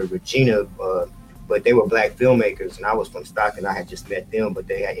sister Regina, but they were black filmmakers, and I was from Stockon. I had just met them, but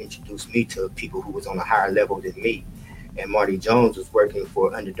they had introduced me to people who was on a higher level than me. And Marty Jones was working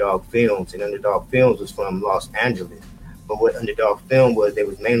for Underdog Films, and Underdog Films was from Los Angeles. But what Underdog Film was, they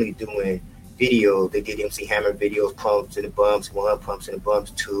was mainly doing video. They did MC Hammer videos, Pumps in the Bumps 1, Pumps in the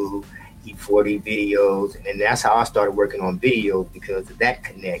Bumps 2, E40 videos, and that's how I started working on videos, because of that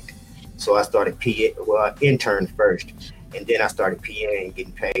connect. So I started I interned first, and then I started PAing and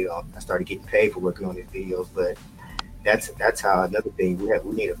getting paid. I started getting paid for working on these videos. But that's how another thing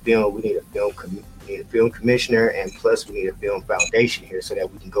we need a film commissioner, and plus we need a film foundation here, so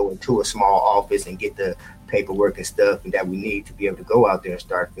that we can go into a small office and get the paperwork and stuff and that we need to be able to go out there and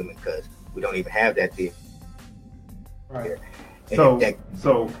start filming, because we don't even have that there. Right.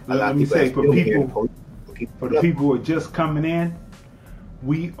 So let me say, for the people who are just coming in,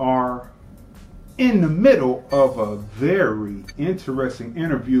 we are in the middle of a very interesting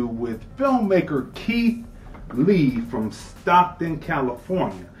interview with filmmaker Keith Lee from Stockton,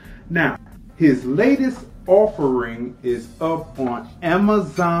 California. Now, his latest offering is up on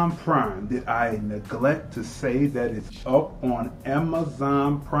Amazon Prime. Did I neglect to say that it's up on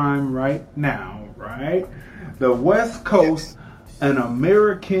Amazon Prime right now, right? The West Coast, An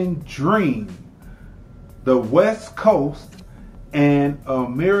Amerikkkan Dream. The West Coast, An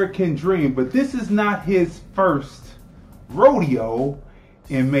Amerikkkan Dream. But this is not his first rodeo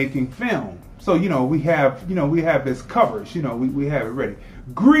in making film. So, we have his covers, we have it ready.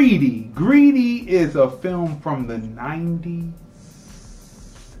 Greedy is a film from the 90s.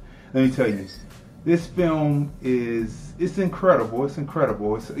 Let me tell you, this film it's incredible. It's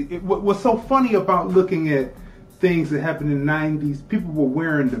incredible. What's so funny about looking at things that happened in the 90s, people were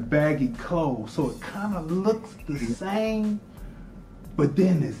wearing the baggy clothes, so it kind of looks the same, but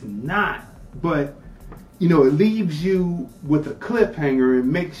then it's not. But, it leaves you with a cliffhanger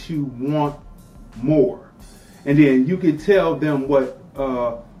and makes you want more. And then you can tell them what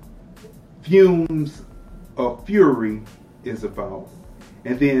Fumes of Fury is about.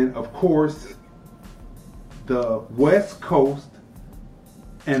 And then, of course, the West Coast,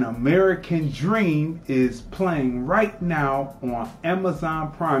 An Amerikkkan Dream is playing right now on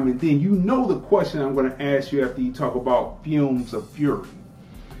Amazon Prime. And then the question I'm going to ask you after you talk about Fumes of Fury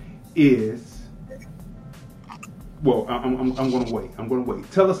is, well, I'm going to wait. I'm going to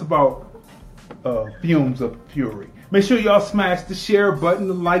wait. Tell us about Fumes of Fury. Make sure y'all smash the share button,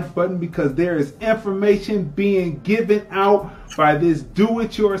 the like button, because there is information being given out by this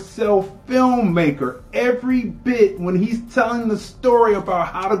do-it-yourself filmmaker every bit when he's telling the story about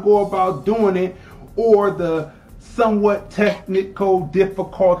how to go about doing it, or the somewhat technical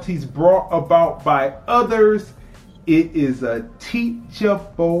difficulties brought about by others. It is a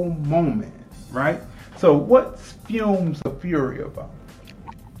teachable moment, right? So what's Fumes of Fury about?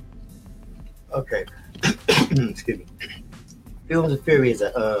 Okay. Excuse me. Fumes of Fury is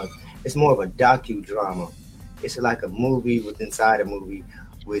it's more of a docudrama. It's like a movie inside a movie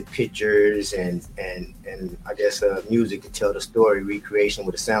with pictures and I guess music to tell the story, recreation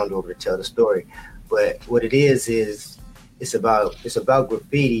with a sound over to tell the story. But what it is it's about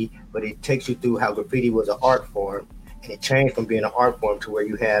graffiti, but it takes you through how graffiti was an art form, and it changed from being an art form to where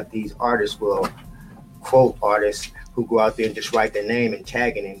you have these artists, quote artists, who go out there and just write their name and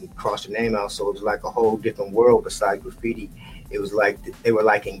tag it and cross their name out. So it was like a whole different world besides graffiti. It was like they were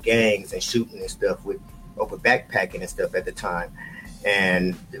like in gangs and shooting and stuff over backpacking and stuff at the time.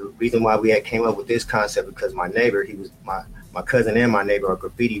 And the reason why we had came up with this concept, because my neighbor, he was my cousin and my neighbor are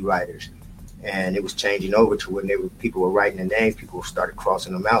graffiti writers, and it was changing over to when people were writing their names, people started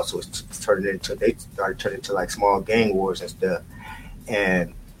crossing them out. So they started turning into like small gang wars and stuff.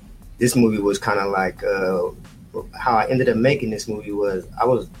 And this movie was kind of like how I ended up making this movie was I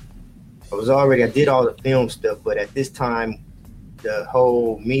did all the film stuff, but at this time the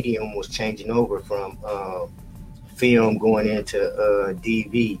whole medium was changing over from film going into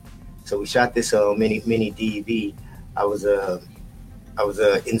DV. So we shot this mini DV. I was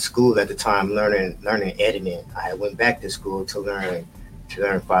in school at the time learning editing. I went back to school to learn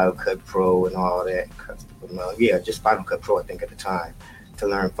Final Cut Pro and all that. Just Final Cut Pro I think at the time, to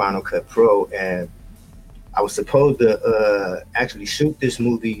learn Final Cut Pro. And I was supposed to actually shoot this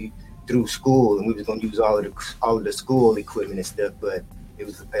movie through school, and we was gonna use all of the school equipment and stuff, but it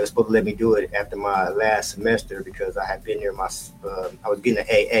was supposed to let me do it after my last semester because I had been there. I was getting an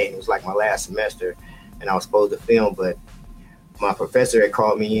AA, and it was like my last semester, and I was supposed to film, but my professor had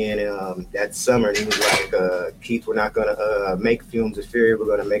called me in that summer, and he was like, Keith, we're not going to make films of fear. We're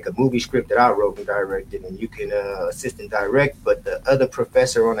going to make a movie script that I wrote and directed, and you can assistant direct, but the other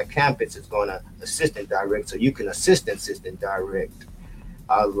professor on the campus is going to assistant direct, so you can assistant direct.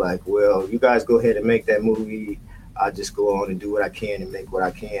 I was like, well, you guys go ahead and make that movie. I'll just go on and do what I can and make what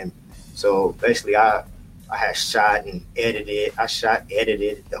I can. So basically, I had shot and edited.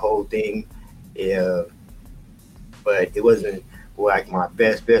 Edited the whole thing. Yeah, but it wasn't like my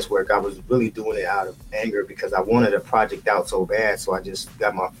best work. I was really doing it out of anger because I wanted a project out so bad. So I just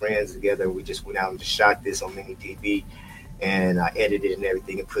got my friends together. We just went out and just shot this on Mini DV, and I edited and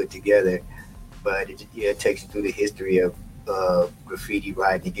everything and put it together. But it takes you through the history of graffiti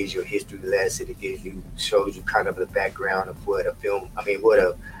writing. It gives you a history lesson. It shows you kind of the background of what a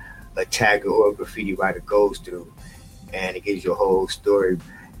tagger or a graffiti writer goes through, and it gives you a whole story.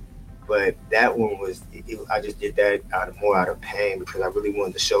 But that one I just did that out of pain because I really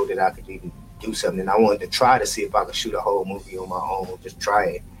wanted to show that I could even do something. And I wanted to try to see if I could shoot a whole movie on my own, just try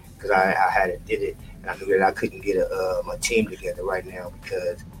it, because I did it, and I knew that I couldn't get a team together right now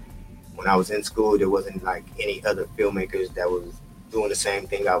because when I was in school, there wasn't like any other filmmakers that was doing the same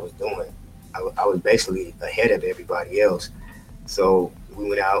thing I was doing. I was basically ahead of everybody else. So we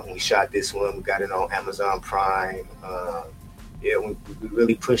went out and we shot this one. We got it on Amazon Prime. We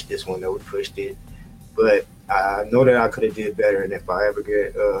really pushed this one, though. We pushed it. But I know that I could have did better. And if I ever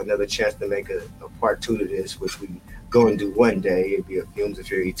get another chance to make a part 2 to this, which we go and do one day, it'd be a Films of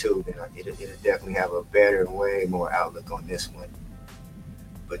Fury 2, then it'll definitely have a better and way more outlook on this one.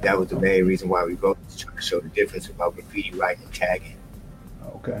 But that was the main reason why we wrote this, trying to show the difference about graffiti writing and tagging.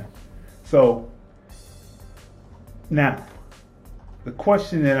 Okay. So now, the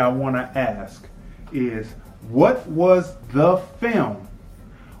question that I want to ask is, what was the film?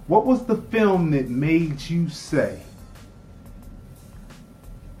 What was the film that made you say,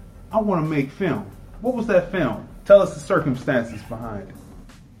 I want to make film? What was that film? Tell us the circumstances behind it.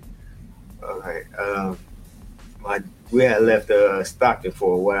 Okay. We had left Stockton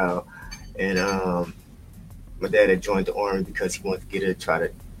for a while, and my dad had joined the Army because he wanted to try to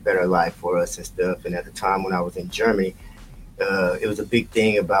better life for us and stuff. And at the time when I was in Germany, it was a big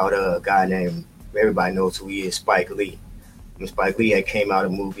thing about a guy named, everybody knows who he is, Spike Lee. When Spike Lee had came out a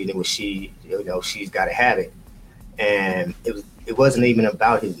movie, and it was She's Gotta Have It. And it wasn't even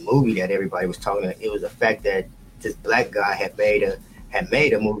about his movie that everybody was talking about. It was the fact that this black guy had made a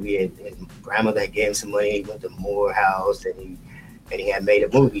movie, and his grandmother had gave him some money. He went to Morehouse, and he had made a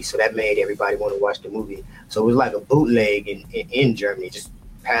movie. So that made everybody want to watch the movie. So it was like a bootleg in Germany, just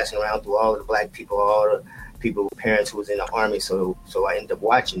passing around through all of the black people, all the people, parents who was in the Army. So I ended up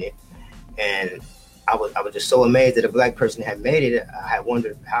watching it, and I was just so amazed that a black person had made it. I had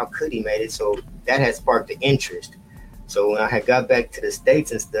wondered how could he made it. So that had sparked the interest. So when I had got back to the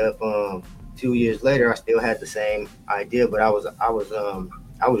States and stuff, a few years later, I still had the same idea, but I was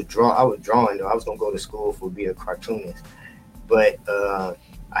drawing though. I was gonna go to school for be a cartoonist, but I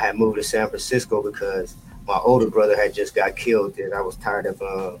had moved to San Francisco because my older brother had just got killed, and I was tired of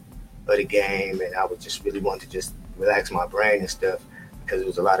the game, and I was just really wanting to just relax my brain and stuff because there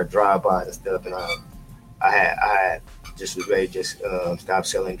was a lot of drive-bys and stuff, and I had just was ready to just stop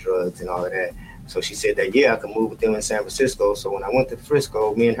selling drugs and all of that. So she said that, I could move with them in San Francisco. So when I went to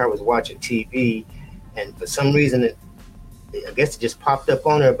Frisco, me and her was watching TV, and for some reason, I guess it just popped up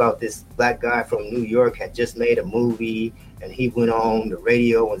on her about this black guy from New York had just made a movie, and he went on the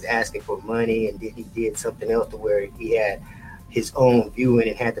radio and was asking for money, and then he did something else to where he had his own viewing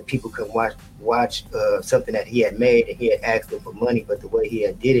and had the people come watch something that he had made, and he had asked them for money. But the way he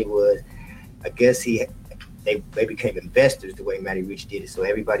had did it was, I guess they became investors the way Matty Rich did it. So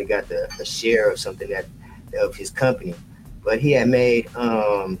everybody got a share of something of his company. But he had made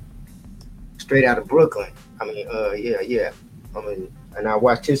Straight Outta Brooklyn. And I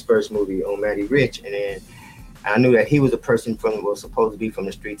watched his first movie on Matty Rich, and then I knew that he was a person was supposed to be from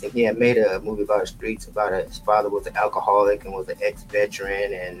the streets, and he had made a movie about the streets, his father was an alcoholic and was an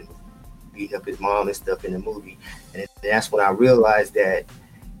ex-veteran and beating up his mom and stuff in the movie. And that's when I realized that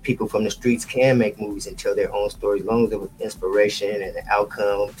people from the streets can make movies and tell their own stories, as long as there was inspiration and an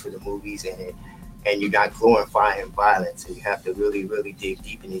outcome to the movies, and you're not glorifying violence. And you have to really, really dig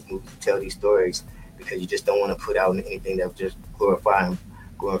deep in these movies to tell these stories, because you just don't want to put out anything that was just glorifying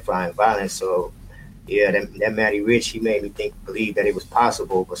violence. So that Matty Rich, he made me believe that it was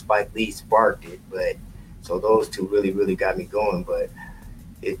possible, but Spike Lee sparked it. But so those two really, really got me going. But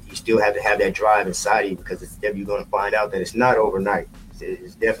you still have to have that drive inside you, because you're going to find out that it's not overnight.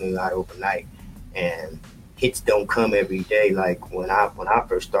 it's definitely not overnight, and hits don't come every day. Like when I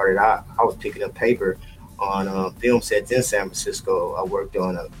first started, I was picking up paper on film sets in San Francisco. I worked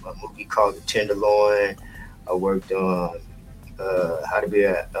on a movie called The Tenderloin. I worked on I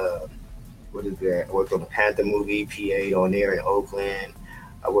worked on a Panther movie, PA on there in Oakland.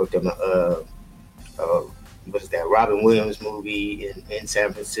 I worked on Robin Williams movie in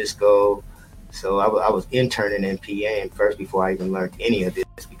San Francisco. So I was interning in PA first before I even learned any of this,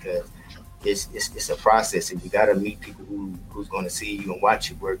 because it's a process, and you got to meet people who's going to see you and watch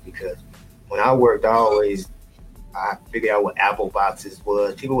you work. Because when I worked, I figured out what Apple boxes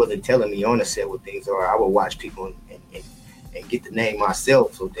was. People wasn't telling me on the set what things are. I would watch people and get the name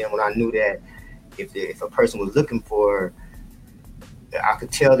myself. So then when I knew that if a person was looking for, I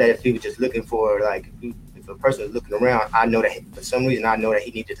could tell that if he was just looking for, like, if a person was looking around, I know that for some reason I know that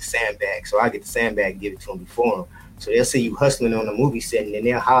he needed a sandbag. So I get the sandbag and give it to him before him. So they'll see you hustling on a movie set, and then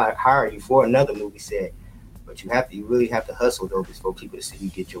they'll hire you for another movie set. But you really have to hustle though, for people to see you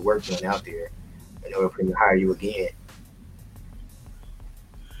get your work done out there in order for them to hire you again.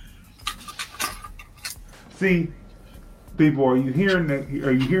 See, people, are you hearing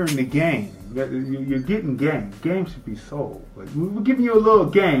the game? You're getting game. Game should be sold. Like, we're giving you a little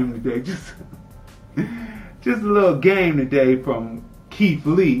game today, just a little game today from Keith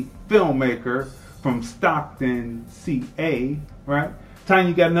Lee, filmmaker from Stockton, CA, right? Tanya,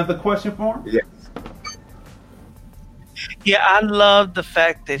 you got another question for him? Yes. Yeah, I love the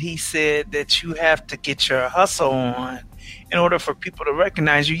fact that he said that you have to get your hustle on in order for people to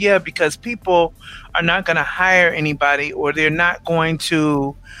recognize you. Yeah, because people are not going to hire anybody, or they're not going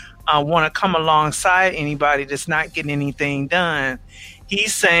to want to come alongside anybody that's not getting anything done.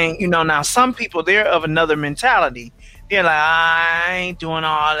 He's saying, now some people, they're of another mentality. They're like, I ain't doing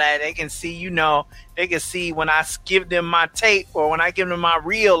all that. They can see, they can see when I give them my tape, or when I give them my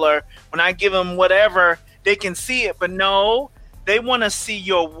reel, or when I give them whatever, they can see it. But no, they want to see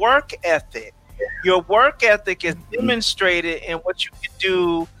your work ethic. Your work ethic is demonstrated in what you can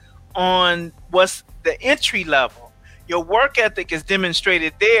do on what's the entry level. Your work ethic is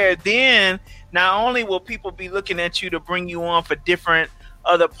demonstrated there. Then not only will people be looking at you to bring you on for different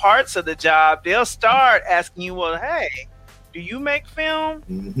other parts of the job, they'll start asking you, well, hey, do you make film?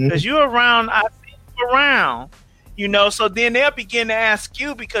 Because you're around, I see you around, so then they'll begin to ask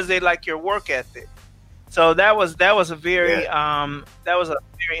you because they like your work ethic. So that was a very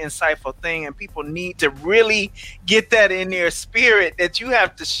insightful thing, and people need to really get that in their spirit, that you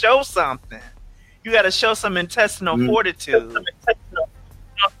have to show something. You got to show some intestinal fortitude. You don't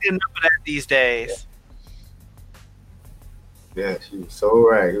see enough of that these days. Yes, you're so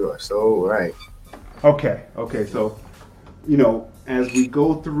right. You are so right. Okay. So, as we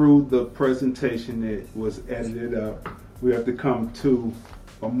go through the presentation that was edited up, we have to come to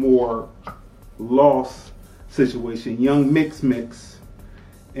a more lost situation, young mix,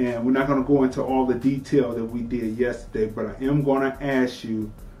 and we're not going to go into all the detail that we did yesterday, but I am going to ask you,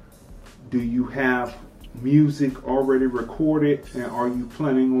 do you have music already recorded, and are you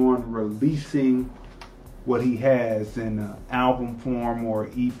planning on releasing what he has in album form or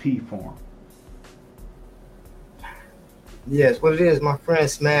EP form? Yes, what it is, my friend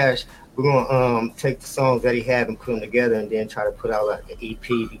Smash, we're gonna take the songs that he had and put them together, and then try to put out like an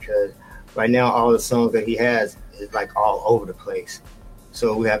EP, because right now all the songs that he has is like all over the place.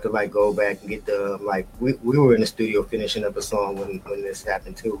 So we have to like go back and get the we were in the studio finishing up a song when this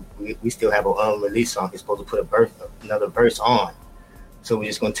happened too. We still have an unreleased song. He's supposed to put another verse on. So we're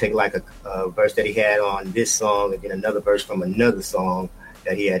just gonna take like a verse that he had on this song, and then another verse from another song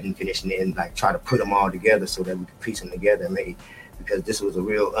that he hadn't finished, and then like try to put them all together so that we could piece them together. Maybe because this was a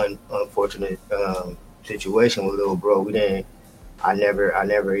real unfortunate situation with little bro. I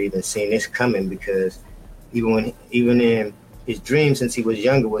never even seen this coming, because even in his dream since he was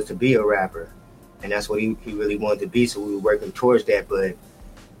younger was to be a rapper, and that's what he really wanted to be. So we were working towards that, but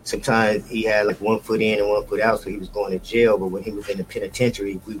sometimes he had like one foot in and one foot out, so he was going to jail. But when he was in the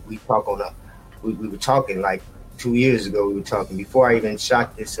penitentiary, we were talking like 2 years ago. We were talking before I even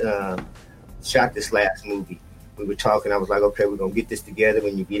shot this last movie. We were talking. I was like, okay, we're gonna get this together.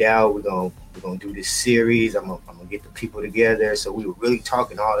 When you get out, we're gonna do this series. I'm gonna get the people together. So we were really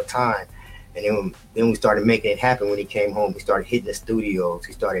talking all the time. And then we started making it happen. When he came home, we started hitting the studios.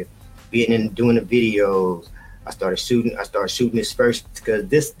 He started being in, doing the videos. I started shooting this first, because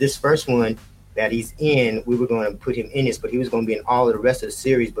this first one that he's in, we were going to put him in this, but he was going to be in all of the rest of the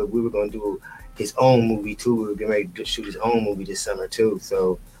series. But we were going to do his own movie too. We were getting ready to shoot his own movie this summer too.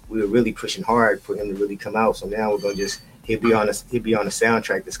 So we were really pushing hard for him to really come out. So now we're going to he'll be on the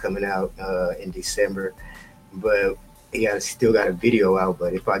soundtrack that's coming out in December. But still got a video out,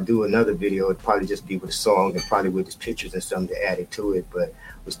 but if I do another video, it'd probably just be with a song and probably with his pictures and something to add it to it. But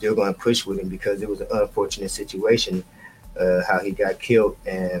we're still going to push with him because it was an unfortunate situation, how he got killed,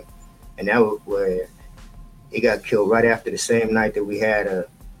 and that was where he got killed right after the same night that we had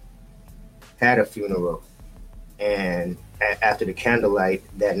a funeral. And after the candlelight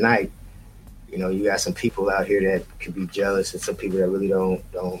that night, you know, you got some people out here that could be jealous, and some people that really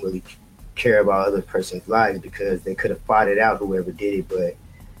don't really care about other person's lives because they could have fought it out, whoever did it. But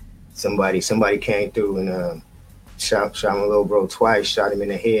somebody came through and shot my little bro twice, shot him in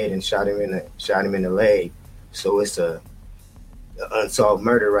the head and shot him in the leg. So it's an unsolved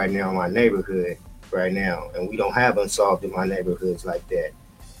murder right now in my neighborhood right now, and we don't have unsolved in my neighborhoods like that.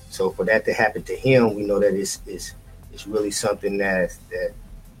 So for that to happen to him, we know that it's really something that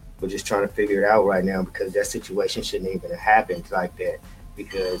we're just trying to figure it out right now, because that situation shouldn't even have happened like that,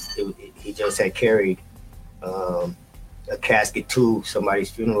 because he just had carried a casket to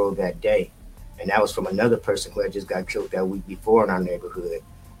somebody's funeral that day, and that was from another person who had just got killed that week before in our neighborhood,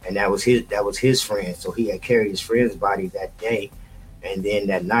 and that was his friend. So he had carried his friend's body that day, and then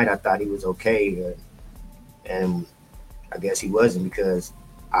that night I thought he was okay, and I guess he wasn't, because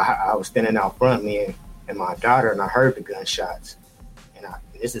I was standing out front, me and my daughter, and I heard the gunshots. And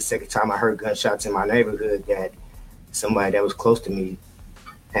this is the second time I heard gunshots in my neighborhood that somebody that was close to me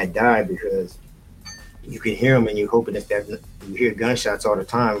had died, because you can hear them and you're hoping that you hear gunshots all the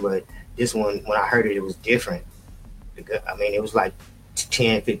time. But this one, when I heard it, it was different. I mean, it was like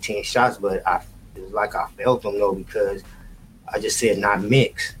 10, 15 shots, but it was like I felt them though, because I just said not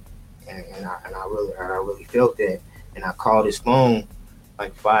mix. And I really felt that. And I called his phone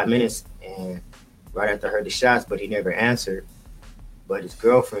like 5 minutes, and right after I heard the shots, but he never answered. But his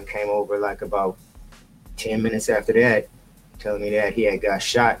girlfriend came over like about 10 minutes after that, telling me that he had got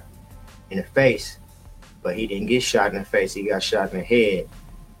shot in the face, but he didn't get shot in the face, he got shot in the head.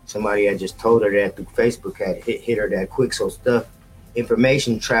 Somebody had just told her that through Facebook, had hit her that quick. So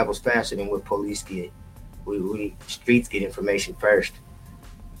information travels faster than what police get. We streets get information first.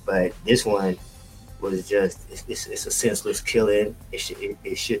 But this one was just, it's a senseless killing.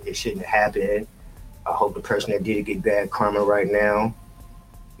 It shouldn't have happened. I hope the person that did it get bad karma right now.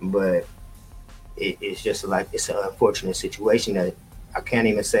 But it's just like, it's an unfortunate situation that I can't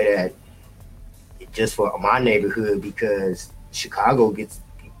even say that just for my neighborhood, because Chicago gets,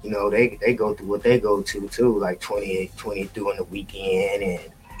 you know, they go through what they go to too, like 20 during the weekend,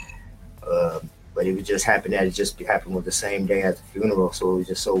 and but it would just happen that it just happened with the same day as the funeral. So it was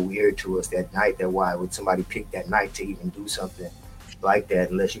just so weird to us that night, that why would somebody pick that night to even do something like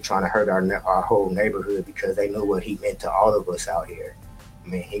that, unless you're trying to hurt our whole neighborhood, because they know what he meant to all of us out here. I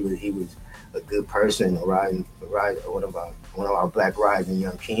mean, he was a good person, one of our Black rising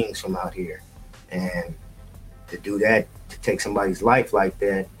young kings from out here, and to do that, to take somebody's life like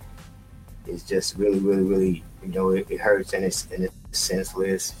that, is just really, really, really, you know, it hurts, and it's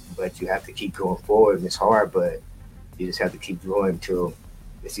senseless. But you have to keep going forward, and it's hard, but you just have to keep going until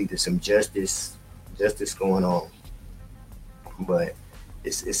it's either some justice going on. But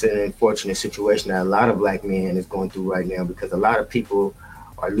it's an unfortunate situation that a lot of Black men is going through right now, because a lot of people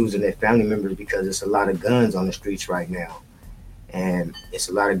are losing their family members because it's a lot of guns on the streets right now. And it's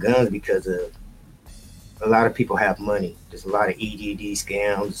a lot of guns because a lot of people have money. There's a lot of EDD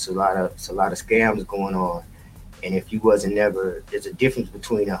scams. It's a lot of scams going on. And if you wasn't never, there's a difference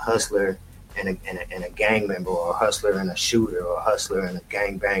between a hustler and a gang member, or a hustler and a shooter, or a hustler and a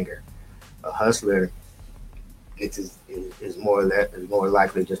gang banger. A hustler is more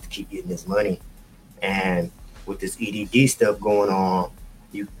likely just to keep getting his money. And with this EDD stuff going on,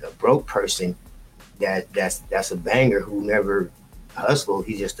 a broke person that's a banger who never hustled.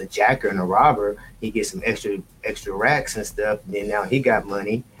 He's just a jacker and a robber. He gets some extra racks and stuff, and then now he got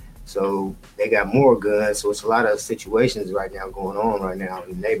money, so they got more guns. So it's a lot of situations right now going on right now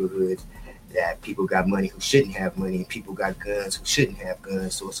in neighborhoods that people got money who shouldn't have money, and people got guns who shouldn't have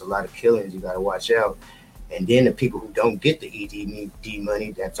guns. So it's a lot of killings. You got to watch out. And then the people who don't get the EDD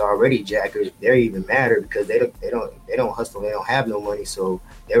money, that's already jackers, they're even madder because they don't hustle, they don't have no money, so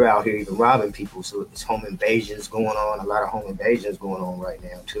they're out here even robbing people. So it's home invasions going on, a lot of home invasions going on right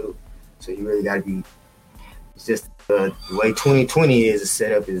now too. So you really got to be. It's just the way 2020 is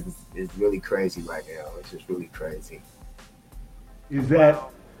set up is really crazy right now. It's just really crazy. Is that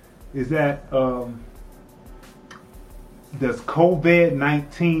does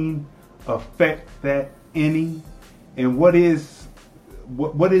COVID-19 affect that any? And what is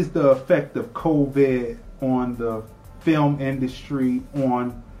the effect of COVID on the film industry,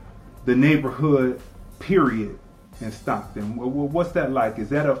 on the neighborhood period in Stockton? What's that like? Is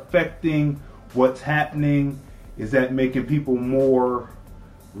that affecting what's happening Is that making people more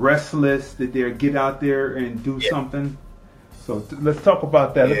restless that they get out there and do something? So let's talk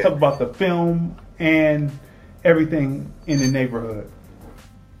about that. Let's talk about the film and everything in the neighborhood.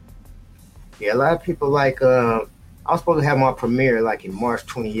 Yeah, a lot of people like, I was supposed to have my premiere like in March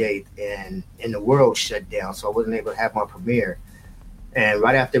 28th, and the world shut down, so I wasn't able to have my premiere. And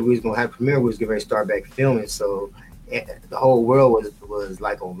right after we was going to have a premiere, we was getting ready to start back filming, so the whole world was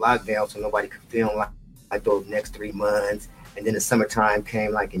like on lockdown, so nobody could film like those next 3 months. And then the summertime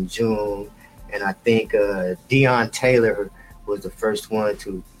came like in June, and I think Deon Taylor was the first one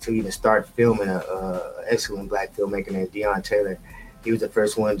to even start filming, an excellent black filmmaker named Deon Taylor. He was the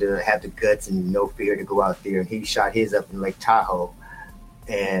first one to have the guts and no fear to go out there, and he shot his up in Lake Tahoe.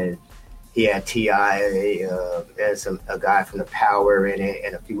 And he had T.I., and a guy from The Power in it,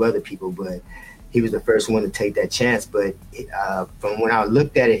 and a few other people, but he was the first one to take that chance. But from when I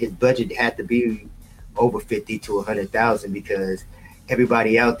looked at it, his budget had to be over 50 to 100,000 because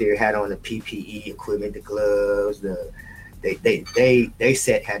everybody out there had on the PPE equipment, the gloves, they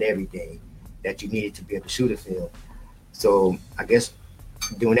set had everything that you needed to be able to shoot a film. So I guess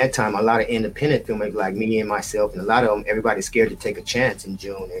during that time, a lot of independent filmmakers like me and myself, and a lot of them, everybody's scared to take a chance in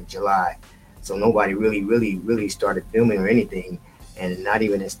June and July. So nobody really started filming or anything. And not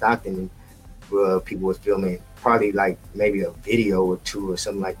even in Stockton, people were filming probably like maybe a video or two or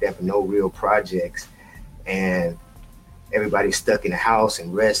something like that, but no real projects. And everybody's stuck in the house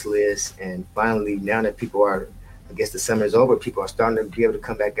and restless. And finally, now that people are, I guess the summer's over, people are starting to be able to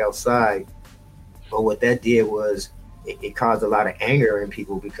come back outside. But what that did was it caused a lot of anger in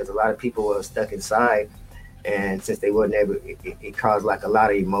people because a lot of people were stuck inside. And since they wasn't able, it caused like a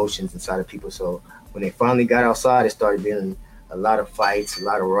lot of emotions inside of people. So when they finally got outside, it started being a lot of fights, a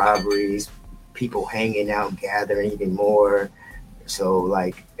lot of robberies, people hanging out, gathering even more. So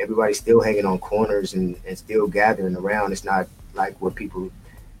like everybody's still hanging on corners and still gathering around. It's not like what people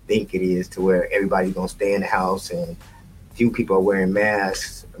think it is, to where everybody's gonna stay in the house and few people are wearing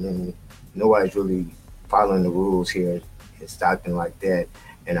masks. I mean, nobody's really following the rules here in Stockton like that.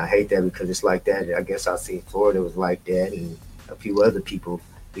 And I hate that because it's like that. I guess I seen Florida was like that, and a few other people,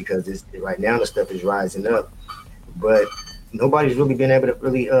 because right now the stuff is rising up. But nobody's really been able to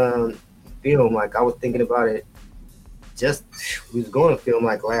really film. Like I was thinking about it, we was going to film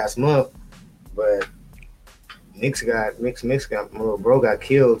like last month, but Mix, my little bro got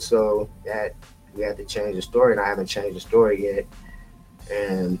killed, so that we had to change the story, and I haven't changed the story yet.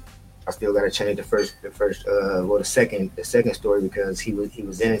 And I still got to change the second story because he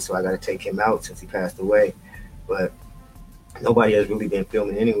was in it, so I got to take him out since he passed away. But nobody has really been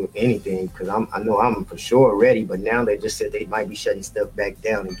filming anything because I know I'm for sure ready. But now they just said they might be shutting stuff back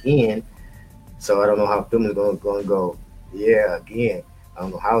down again, so I don't know how filming is going to go. Yeah, again, I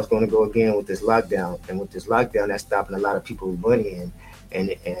don't know how it's going to go again with this lockdown. And with this lockdown, that's stopping a lot of people's money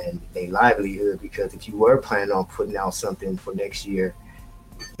and their livelihood. Because if you were planning on putting out something for next year,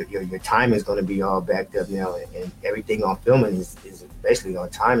 your time is going to be all backed up now, and everything on filming is basically on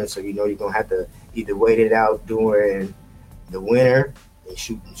timing. So you know you're going to have to either wait it out during the winter and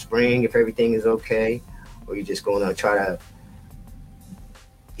shoot in spring if everything is okay, or you're just going to try to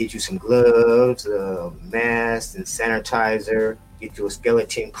get you some gloves, masks, and sanitizer, get you a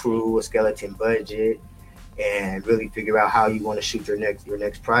skeleton crew, a skeleton budget, and really figure out how you want to shoot your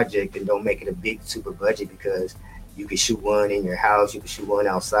next project, and don't make it a big super budget, because you can shoot one in your house, you can shoot one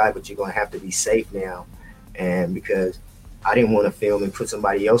outside, but you're going to have to be safe now. And because I didn't want to film and put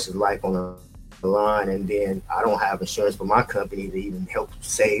somebody else's life on the line, and then I don't have insurance for my company to even help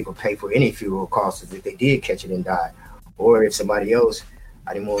save or pay for any funeral costs if they did catch it and die. Or if somebody else,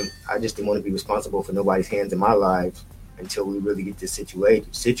 I just didn't want to be responsible for nobody's hands in my life until we really get this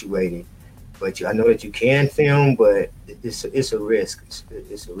situated. But I know that you can film, but it's a risk.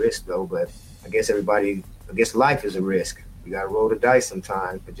 It's a risk though, but I guess life is a risk. You got to roll the dice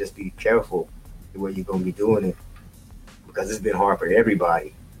sometimes, but just be careful the way you're going to be doing it, because it's been hard for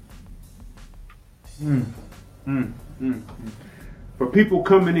everybody. For people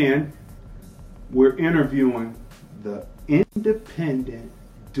coming in, we're interviewing the independent,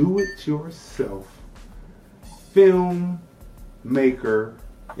 do-it-yourself filmmaker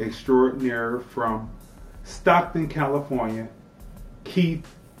extraordinaire from Stockton, California, Keith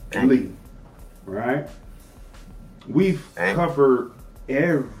Lee. Right? We've covered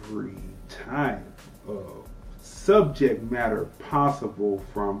every type of subject matter possible,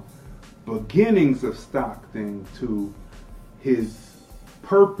 from beginnings of Stockton to his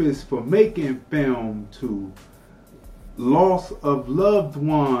purpose for making film, to loss of loved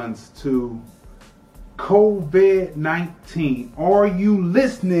ones, to COVID-19. Are you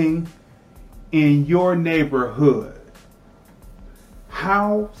listening? in your neighborhood.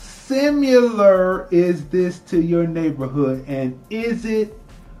 How similar is this to your neighborhood, and is it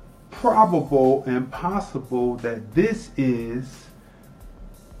probable and possible that this is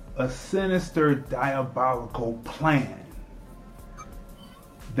a sinister, diabolical plan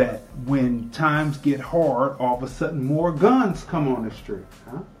that when times get hard, all of a sudden more guns come on the street,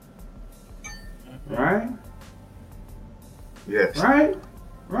 huh? Right? Yes. Right?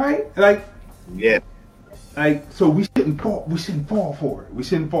 Like, yeah. Like, so we shouldn't fall for it. We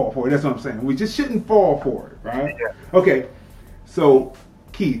shouldn't fall for it. That's what I'm saying. We just shouldn't fall for it, right? Yeah. Okay. So,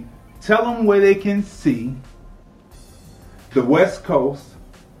 Keith, tell them where they can see the West Coast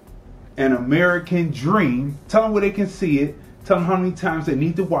and Amerikkkan Dream. Tell them where they can see it. Tell them how many times they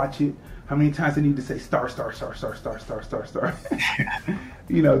need to watch it. How many times they need to say star.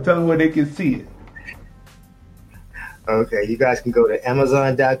 You know, tell them where they can see it. Okay, you guys can go to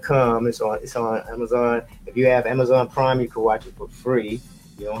Amazon.com. It's on Amazon. If you have Amazon Prime, you can watch it for free.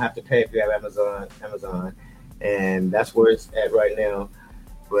 You don't have to pay if you have Amazon. And that's where it's at right now.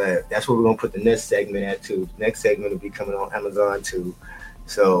 But that's where we're going to put the next segment at too. The next segment will be coming on Amazon too.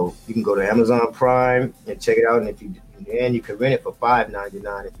 So you can go to Amazon Prime and check it out. And you can rent it for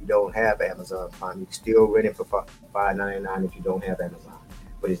 $5.99 if you don't have Amazon Prime. You can still rent it for $5.99 if you don't have Amazon.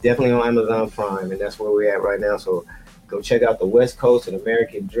 But it's definitely on Amazon Prime, and that's where we're at right now. So go check out the West Coast and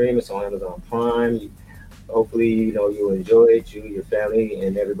Amerikkkan Dream. It's on Amazon Prime. Hopefully, you'll enjoy it, you, your family,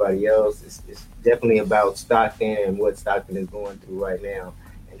 and everybody else. It's definitely about Stockton and what Stockton is going through right now.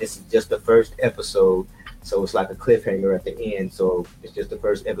 And this is just the first episode, so it's like a cliffhanger at the end. So it's just the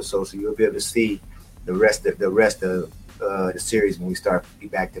first episode, so you'll be able to see the rest of the series when we start be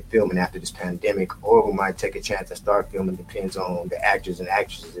back to filming after this pandemic, or we might take a chance and start filming. Depends on the actors and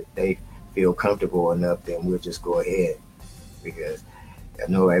actresses. If they feel comfortable enough, then we'll just go ahead, because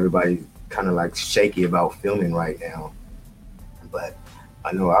I know everybody's kind of like shaky about filming right now, but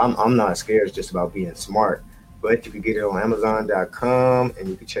I know I'm not scared. It's just about being smart. But you can get it on Amazon.com and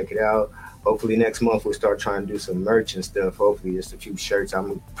you can check it out. Hopefully next month we'll start trying to do some merch and stuff. Hopefully just a few shirts. I'm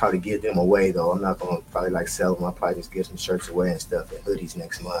gonna probably give them away though. I'm not gonna probably like sell them. I'll probably just give some shirts away and stuff and hoodies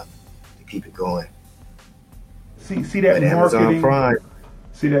next month to keep it going. See that marketing. Prime.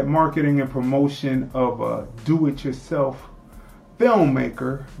 See that marketing and promotion of a do-it-yourself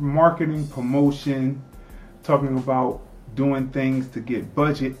filmmaker. Marketing, promotion, talking about doing things to get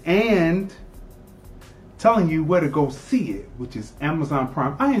budget and telling you where to go see it, which is Amazon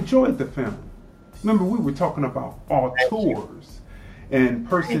Prime. I enjoyed the film. Remember, we were talking about auteurs and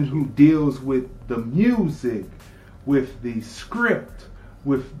person who deals with the music, with the script,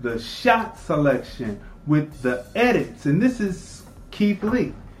 with the shot selection, with the edits. And this is Keith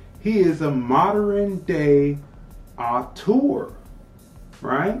Lee. He is a modern day auteur,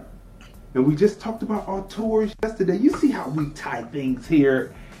 right? And we just talked about auteurs yesterday. You see how we tie things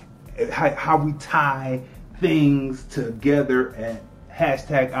here, how we tie things together at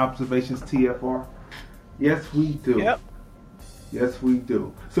 #ObservationsTFR. Yes, we do. Yep. Yes, we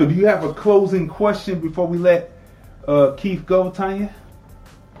do. So do you have a closing question before we let Keith go, Tanya?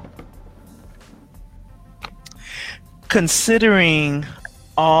 Considering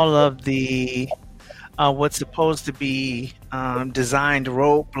all of the what's supposed to be designed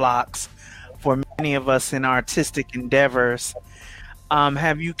roadblocks for many of us in artistic endeavors,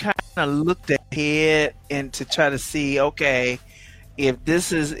 have you kind of looked ahead and to try to see, okay, if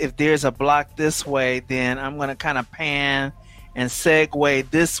there's a block this way, then I'm going to kind of pan and segue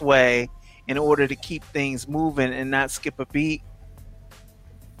this way in order to keep things moving and not skip a beat?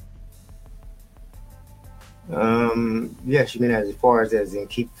 Yes, you mean as far as in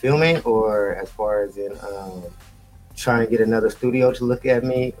keep filming, or as far as in trying to get another studio to look at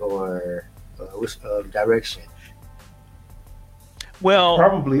me, or which direction? Well,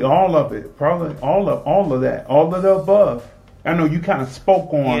 probably all of it. Probably all of that. All of the above. I know you kind of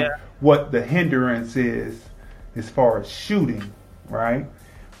spoke on what the hindrance is as far as shooting, right?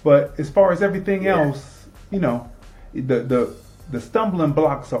 But as far as everything else, the stumbling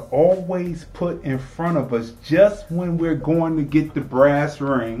blocks are always put in front of us just when we're going to get the brass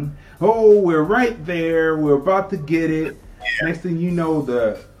ring. Oh, we're right there. We're about to get it. Yeah. Next thing you know,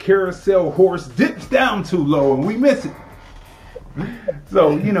 the carousel horse dips down too low and we miss it.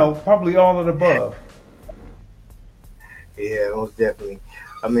 So, probably all of the above. Yeah, most definitely.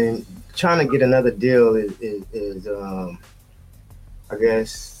 I mean, trying to get another deal is I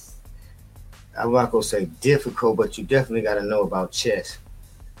guess, I'm not going to say difficult, but you definitely got to know about chess.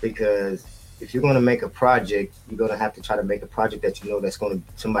 Because if you're going to make a project, you're going to have to try to make a project that that's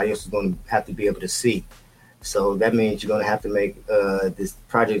somebody else is going to have to be able to see. So that means you're going to have to make this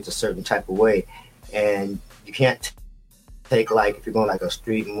project a certain type of way. And you can't take, like, if you're going like a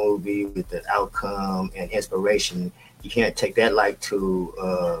street movie with the outcome and inspiration, you can't take that like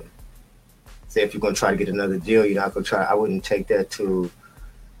to, say if you're going to try to get another deal, you're not going to try, I wouldn't take that to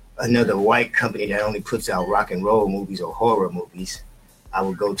another white company that only puts out rock and roll movies or horror movies. I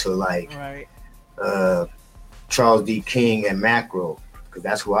would go to like Charles D. King and Macro, because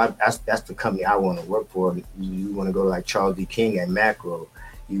that's who that's the company I want to work for. You want to go to like Charles D. King and Macro.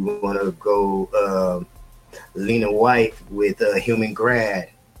 You want to go Lena White with Human Grad.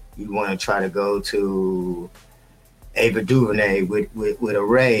 You want to try to go to Ava DuVernay with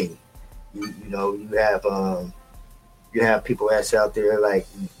Array. You know, you have people that's out there like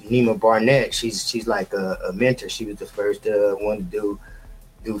Nima Barnett. She's like a mentor. She was the first one to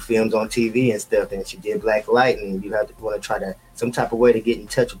do films on TV and stuff, and she did Black Lightning. You have to want to try to some type of way to get in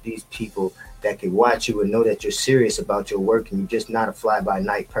touch with these people that can watch you and know that you're serious about your work and you're just not a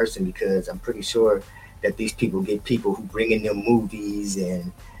fly-by-night person, because I'm pretty sure that these people get people who bring in them movies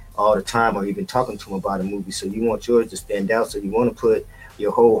and all the time, or even talking to them about a movie. So you want yours to stand out. So you want to put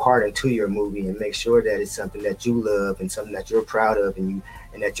your whole heart into your movie and make sure that it's something that you love and something that you're proud of, and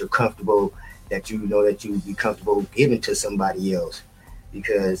that you're comfortable, that you know that you be comfortable giving to somebody else.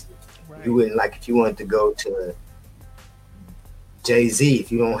 Because you wouldn't, like, if you wanted to go to Jay-Z,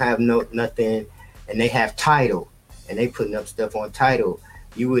 if you don't have nothing and they have Tidal and they putting up stuff on Tidal,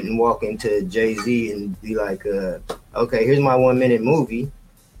 you wouldn't walk into Jay-Z and be like, okay, here's my 1 minute movie.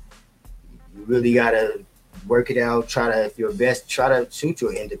 You really gotta work it out. If you're best, try to shoot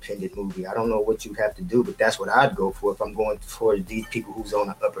your independent movie. I don't know what you have to do, but that's what I'd go for if I'm going for these people who's on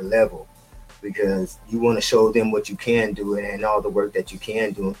the upper level, because you want to show them what you can do and all the work that you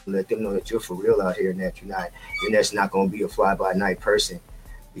can do, and let them know that you're for real out here and that you're just not going to be a fly-by-night person.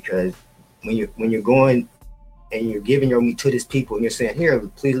 Because when you're going and you're giving your meat to these people and you're saying, here,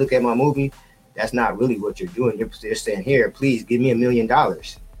 please look at my movie, that's not really what you're doing. You're saying, here, please give me $1 million, or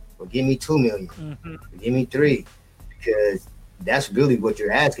give me $2 million, or give me $3 million, because that's really what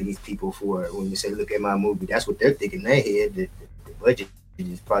you're asking these people for. When you say, look at my movie, that's what they're thinking in their head. The budget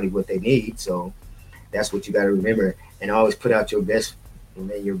is probably what they need. So that's what you got to remember, and always put out your best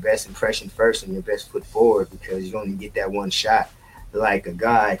impression first and your best foot forward, because you only get that one shot. Like a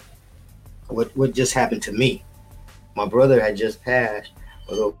guy, what just happened to me? My brother had just passed,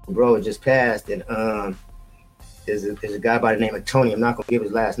 my little bro had just passed, and there's a guy by the name of Tony. I'm not gonna give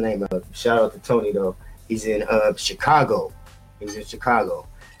his last name, but shout out to Tony though. He's in Chicago. He's in Chicago,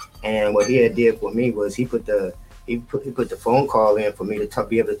 and what he had did for me was he put the phone call in for me to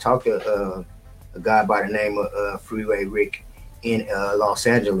be able to talk to a guy by the name of Freeway Rick in Los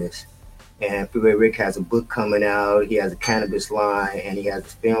Angeles. And Freeway Rick has a book coming out. He has a cannabis line, and he has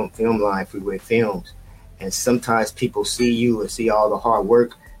a film line, Freeway Films. And sometimes people see you and see all the hard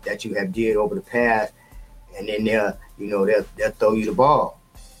work that you have did over the past, and then they'll throw you the ball,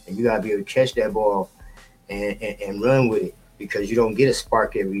 and you gotta be able to catch that ball and run with it, because you don't get a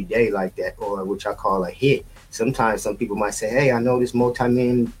spark every day like that, or which I call a hit. Sometimes some people might say, hey, I know this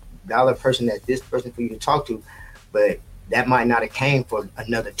multi-million-dollar person, that's this person for you to talk to, but that might not have came for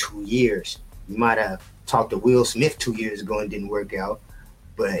another 2 years. You might have talked to Will Smith 2 years ago and didn't work out,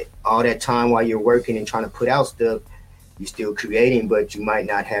 but all that time while you're working and trying to put out stuff, you're still creating, but you might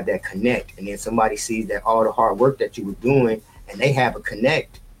not have that connect. And then somebody sees that all the hard work that you were doing, and they have a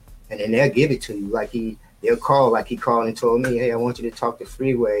connect, and then they'll give it to you. They'll call, like he called and told me, hey, I want you to talk to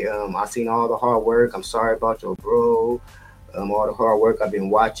Freeway. I seen all the hard work. I'm sorry about your bro. All the hard work. I've been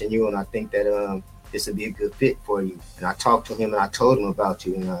watching you, and I think that this would be a good fit for you. And I talked to him, and I told him about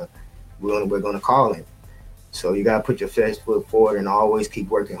you, and we're going to call him. So you got to put your best foot forward and always keep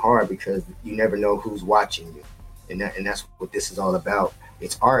working hard, because you never know who's watching you. And that's what this is all about.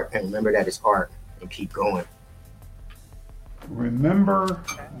 It's art, and remember that it's art, and keep going. Remember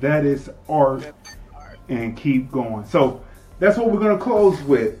that it's art, and keep going. So that's what we're going to close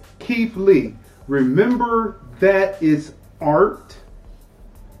with. Keith Lee, remember that it's art,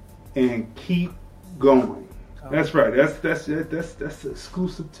 and keep going. That's right. That's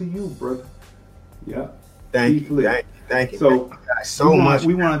exclusive to you, brother. Yeah. Thank you. Thank you. So thank you guys so much.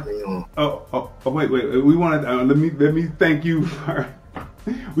 We want to. Wait. We want to. Let me thank you for.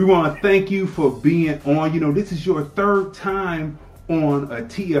 We want to thank you for being on. This is your third time on a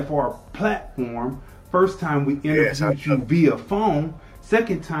TFR platform. First time we interviewed you via phone.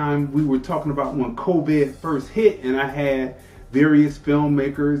 Second time we were talking about when COVID first hit, and I had various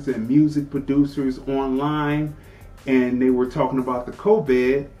filmmakers and music producers online, and they were talking about the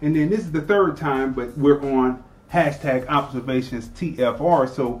COVID. And then this is the third time, but we're on #ObservationTFR.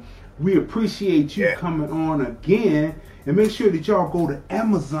 So We appreciate you coming on again. And make sure that y'all go to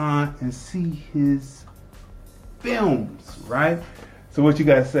Amazon and see his films, right? So what you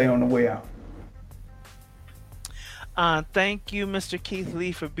got to say on the way out? Thank you, Mr. Keith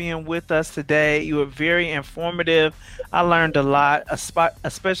Lee, for being with us today. You were very informative. I learned a lot,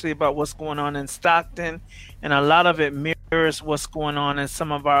 especially about what's going on in Stockton, and a lot of it mirrors what's going on in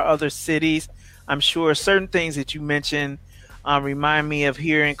some of our other cities. I'm sure certain things that you mentioned remind me of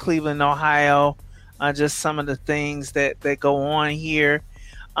here in Cleveland, Ohio, just some of the things that go on here.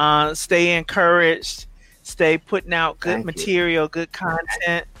 Stay encouraged. Stay putting out good material, good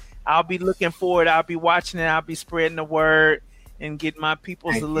content. I'll be looking forward. I'll be watching it. I'll be spreading the word and getting my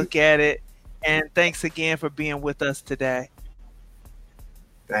people to look at it. And thanks again for being with us today.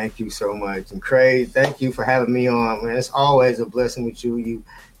 Thank you so much. And Craig, thank you for having me on, man. It's always a blessing with you.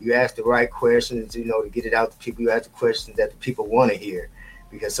 You ask the right questions, to get it out to people. You ask the questions that the people want to hear,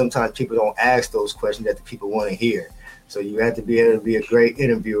 because sometimes people don't ask those questions that the people want to hear. So you have to be able to be a great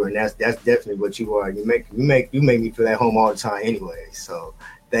interviewer, and that's definitely what you are. You make me feel at home all the time anyway. So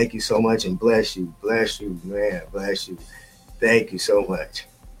thank you so much, and bless you, man, bless you. Thank you so much.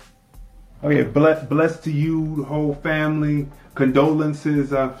 Okay, blessed to you, the whole family.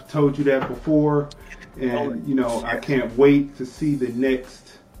 Condolences, I've told you that before. And, I can't wait to see the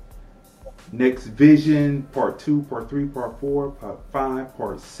next vision, part 2, part 3, part 4, part 5,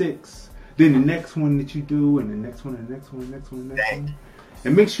 part 6. Then the next one that you do, and the next one, and the next one, and the next one, and the next one.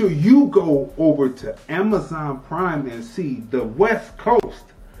 And make sure you go over to Amazon Prime and see The West Coast,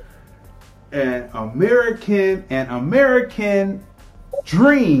 an Amerikkkan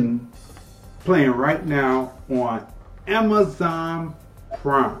Dream, playing right now on Amazon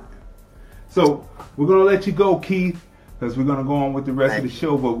Prime. So we're going to let you go, Keith, because we're going to go on with the rest of the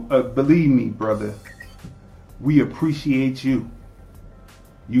show. But believe me, brother, we appreciate you.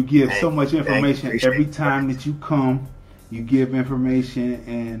 You give so much information every time that you come. You give information,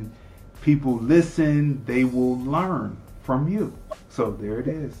 and people listen. They will learn from you. So there it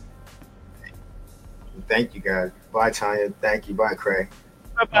is. Thank you, guys. Bye, Tanya. Thank you. Bye, Craig.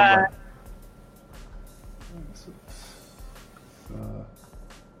 Bye-bye. Right. Let's see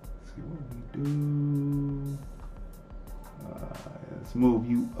what we do. Let's move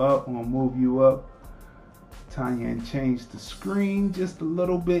you up. I'm going to move you up, Tanya, and change the screen just a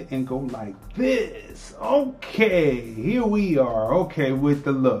little bit and go like this. Okay, here we are. Okay, with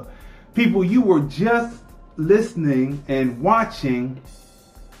the look. People, you were just listening and watching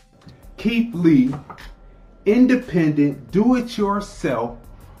Keith Lee, independent, do-it-yourself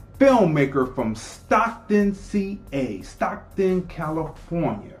filmmaker from Stockton, Stockton,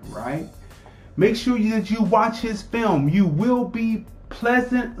 California, right? Make sure that you watch his film. You will be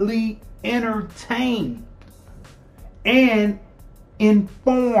pleasantly entertained and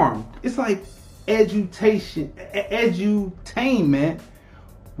informed. It's like edutainment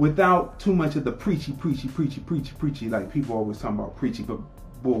without too much of the preachy, like people always talking about preachy, but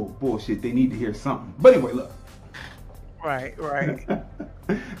bullshit. They need to hear something. But anyway, look. Right.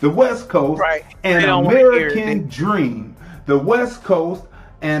 The West Coast, an Amerikkkan Dream. The West Coast,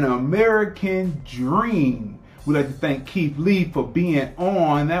 an Amerikkkan Dream. We'd like to thank Keith Lee for being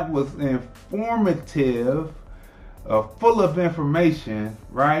on. That was informative, full of information,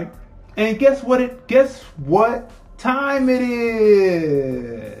 right? And guess what time it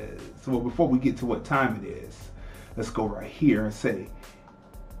is? So before we get to what time it is, let's go right here and say,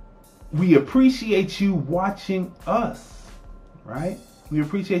 we appreciate you watching us, right? We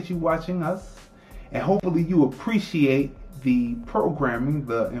appreciate you watching us, and hopefully you appreciate the programming,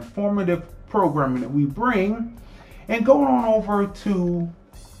 the informative programming that we bring. And go on over to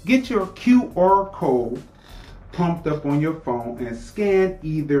get your QR code pumped up on your phone and scan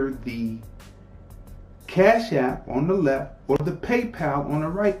either the Cash App on the left or the PayPal on the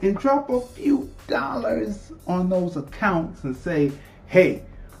right, and drop a few dollars on those accounts and say, hey,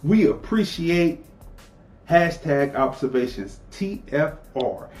 we appreciate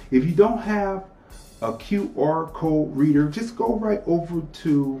 #ObservationTFR. If you don't have a QR code reader, just go right over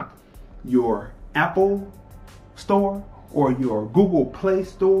to your Apple Store or your Google Play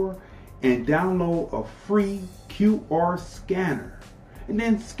Store and download a free QR scanner. And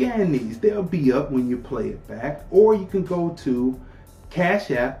then scan these. They'll be up when you play it back. Or you can go to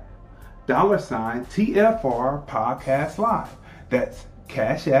Cash App, $TFR Podcast Live. That's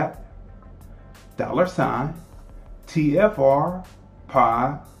Cash App, $TFR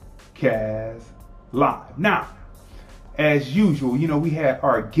Podcast Live. Now, as usual, we had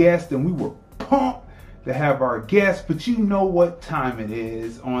our guest and we were pumped to have our guest, but you know what time it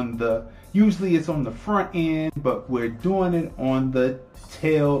is on the Usually it's on the front end, but we're doing it on the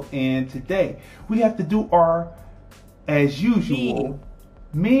tail end today. We have to do our, as usual,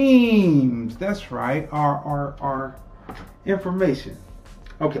 memes. That's right, our information.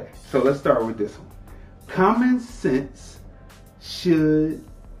 Okay, so let's start with this one. Common sense should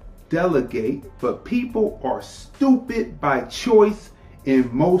delegate, but people are stupid by choice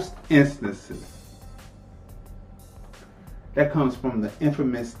in most instances. That comes from the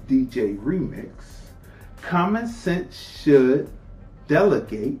infamous DJ remix. Common sense should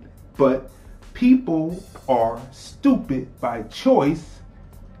delegate, but people are stupid by choice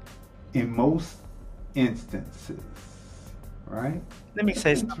in most instances. Right? Let me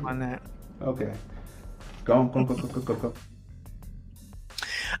say something on that. Okay. Go.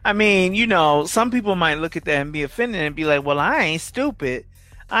 I mean, you know, some people might look at that and be offended and be like, well, I ain't stupid.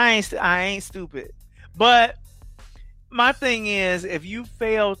 I ain't stupid. But my thing is, if you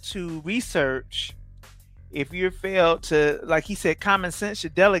fail to research, if you fail to, like he said, common sense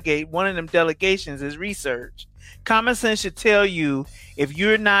should delegate. One of them delegations is research. Common sense should tell you if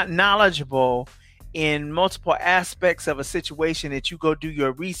you're not knowledgeable in multiple aspects of a situation that you go do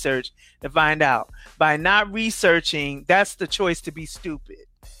your research to find out. By not researching, that's the choice to be stupid.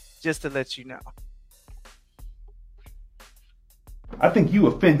 Just to let you know. I think you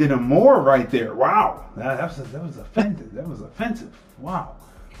offended him more right there. Wow, that was offensive. That was offensive. Wow.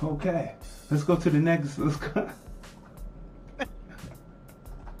 Okay, let's go to the next. Let's go.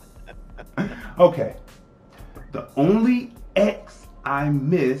 Okay. The only X I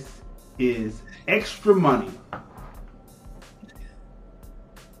miss is extra money.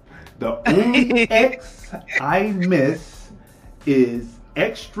 The only X I miss is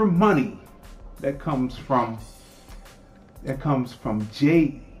extra money. That comes from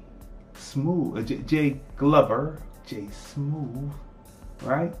Jay Smooth, Jay Glover, Jay Smooth,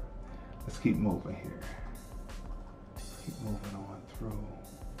 right? Let's keep moving here. Keep moving on through.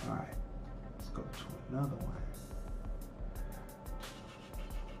 All right, let's go to another one.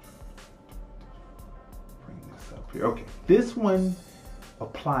 Bring this up here. Okay, this one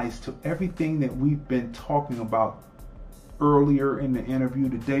applies to everything that we've been talking about earlier in the interview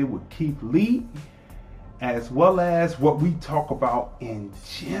today with Keith Lee, as well as what we talk about in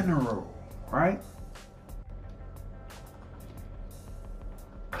general, right?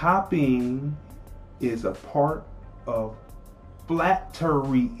 Copying is a part of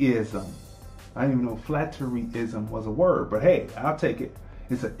flatteryism. I didn't even know flatteryism was a word, but hey, I'll take it.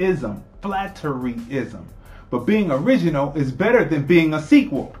 It's an ism, flatteryism. But being original is better than being a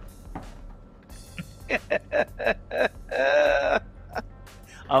sequel.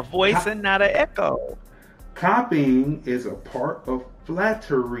 A voice and not an echo. Copying is a part of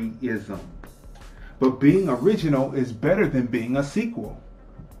flatteryism, but being original is better than being a sequel.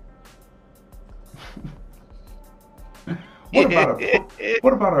 What about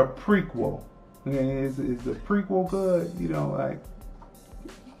a prequel? Is the prequel good? You know, like.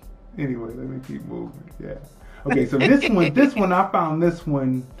 Anyway, let me keep moving. Yeah. Okay, so this one, I found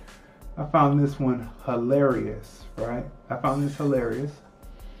this one hilarious, right? I found this hilarious.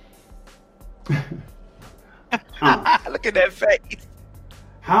 Look at that face.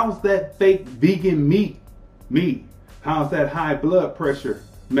 How's that fake vegan meat? How's that high blood pressure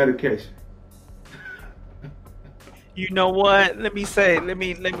medication? You know what? Let me say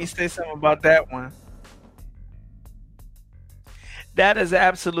something about that one. That is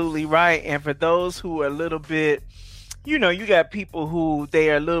absolutely right. And for those who are a little bit, you know, you got people who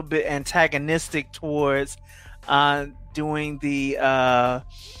they are a little bit antagonistic towards doing the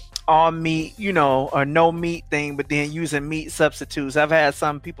all meat, you know, or no meat thing, but then using meat substitutes. I've had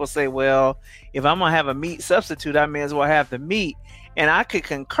some people say, well, if I'm going to have a meat substitute, I may as well have the meat. And I could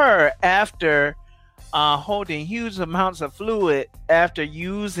concur after holding huge amounts of fluid, after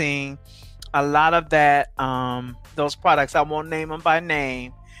using a lot of that, those products. I won't name them by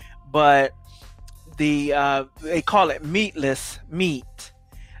name, but they call it meatless meat.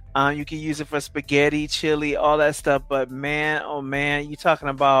 You can use it for spaghetti, chili, all that stuff. But man, oh man, you're talking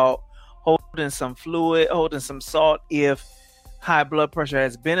about holding some fluid, holding some salt. If high blood pressure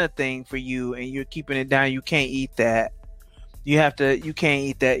has been a thing for you and you're keeping it down, you can't eat that. You can't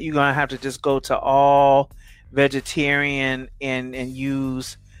eat that. You're gonna have to just go to all vegetarian and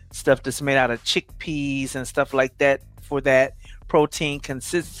use stuff that's made out of chickpeas and stuff like that for that protein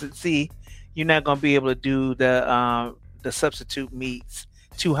consistency. You're not gonna be able to do the substitute meats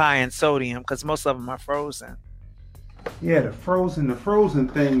too high in sodium because most of them are frozen. Yeah, the frozen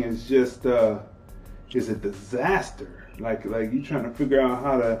thing is just is a disaster. Like you trying to figure out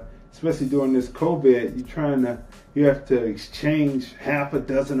how to especially during this COVID, you have to exchange half a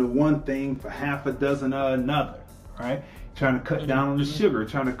dozen of one thing for half a dozen of another, right? Trying to cut down on the sugar,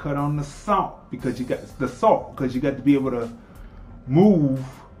 trying to cut on the salt because you got to be able to move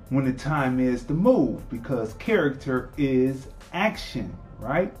when the time is to move, because character is action,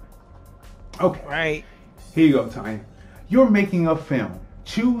 right? Okay. Right. Here you go, Tanya. You're making a film.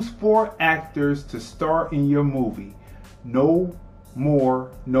 Choose 4 actors to star in your movie. No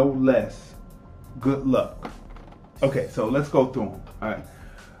more, no less. Good luck. Okay, so let's go through them. All right.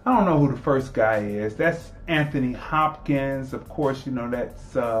 I don't know who the first guy is. That's Anthony Hopkins. Of course, you know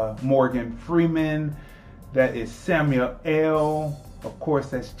that's Morgan Freeman. That is Samuel L. Of course,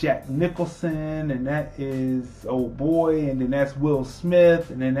 that's Jack Nicholson, and that is old boy, and then that's Will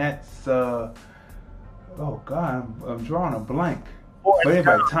Smith, and then that's oh God, I'm drawing a blank. But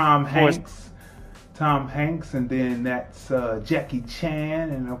anyway, Tom Hanks, and then that's Jackie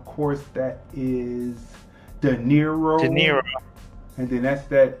Chan, and of course that is De Niro. And then that's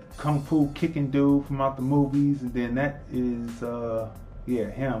that kung fu kicking dude from out the movies, and then that is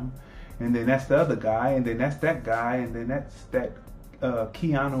him, and then that's the other guy, and then that's that guy, and then that's that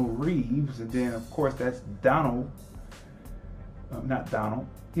Keanu Reeves, and then of course that's Donald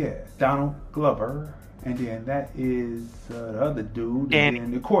Glover, and then that is the other dude, Danny.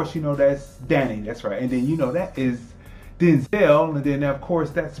 And then of course you know that's Danny, that's right, and then you know that is Denzel, and then of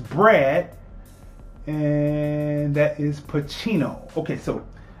course that's Brad, and that is Pacino. Okay, so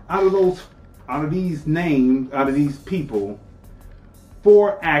out of these people,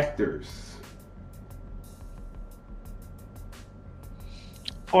 4 actors.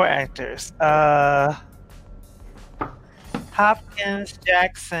 4 actors. Hopkins,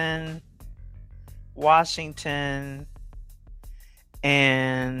 Jackson, Washington,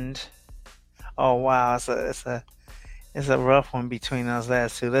 and oh wow, it's a rough one between those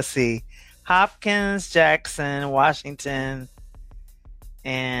last 2. Let's see. Hopkins, Jackson, Washington,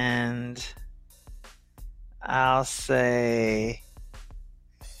 and I'll say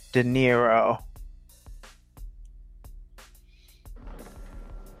De Niro.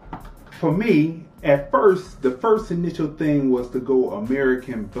 For me, at first, the first initial thing was to go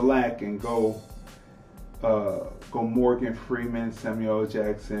American Black and go Morgan Freeman, Samuel L.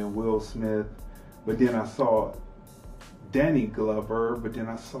 Jackson, Will Smith. But then I saw Danny Glover, but then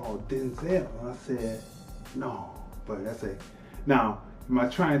I saw Denzel, and I said, no. But I say, now, am I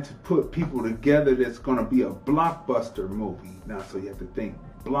trying to put people together that's going to be a blockbuster movie? Now, so you have to think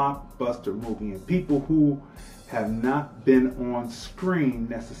blockbuster movie, and people who have not been on screen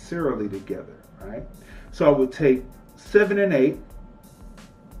necessarily together, right? So I would take 7 and 8,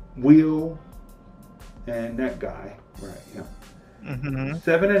 Will, and that guy, right? Yeah. Mm-hmm.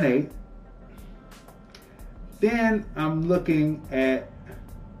 7 and 8. Then I'm looking at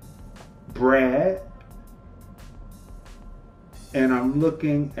Brad, and I'm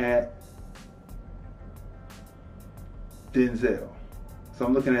looking at Denzel. So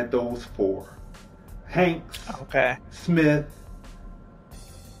I'm looking at those 4. Hanks, okay, Smith,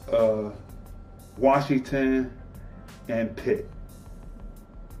 Washington, and Pitt.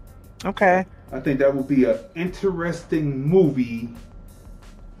 Okay. I think that would be an interesting movie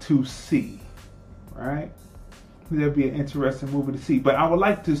to see, right? That'd be an interesting movie to see. But I would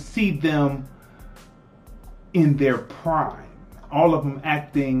like to see them in their prime. All of them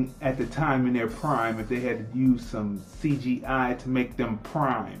acting at the time in their prime, if they had to use some CGI to make them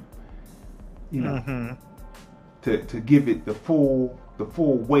prime. You know, to give it the full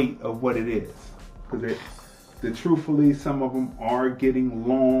weight of what it is, because truthfully, some of them are getting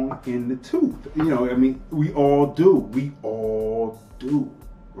long in the tooth. You know, I mean, we all do,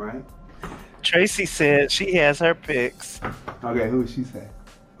 right? Tracy said she has her picks. Okay, who did she say?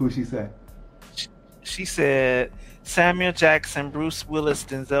 She said Samuel Jackson, Bruce Willis,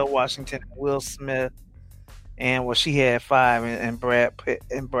 Denzel Washington, Will Smith, and well, she had 5 and Brad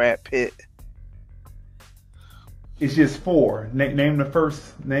Pitt. It's just 4. Name the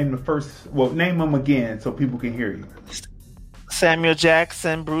first. Well, name them again so people can hear you. Samuel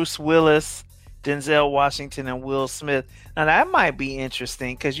Jackson, Bruce Willis, Denzel Washington, and Will Smith. Now that might be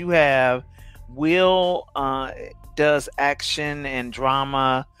interesting because you have Will does action and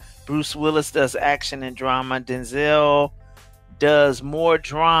drama. Bruce Willis does action and drama. Denzel does more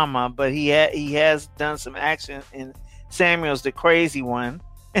drama, but he has done some action. And Samuel's the crazy one.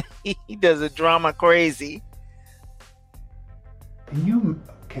 He does a drama crazy.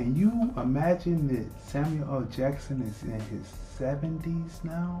 Can you imagine that Samuel L. Jackson is in his 70s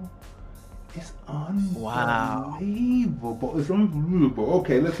now? It's unbelievable. Wow. It's unbelievable.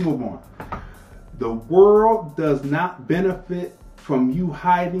 Okay, let's move on. The world does not benefit from you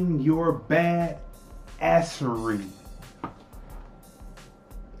hiding your bad assery.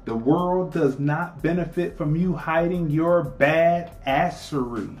 The world does not benefit from you hiding your bad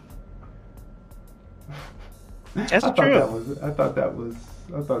assery. That's true. I thought that was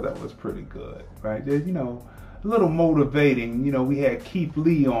pretty good, right? There's, you know, a little motivating. You know, we had Keith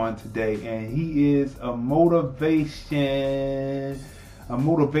Lee on today, and he is a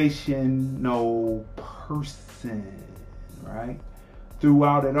motivational person, right?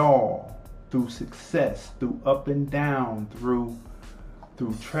 Throughout it all, through success, through up and down, through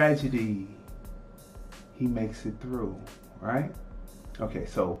tragedy, he makes it through, right? Okay,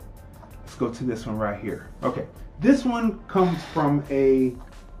 so let's go to this one right here. Okay, this one comes from a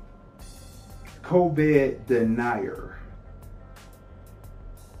COVID denier.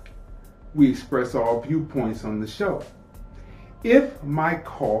 We express all viewpoints on the show. If my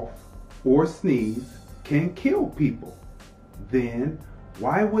cough or sneeze can kill people, then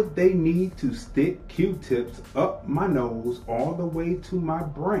why would they need to stick Q-tips up my nose all the way to my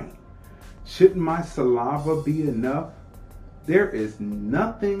brain? Shouldn't my saliva be enough? There is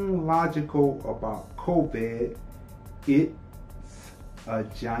nothing logical about COVID. It's a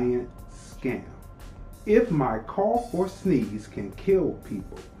giant scam. If my cough or sneeze can kill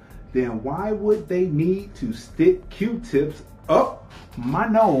people, then why would they need to stick Q-tips up my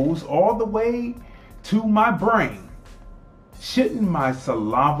nose all the way to my brain? Shouldn't my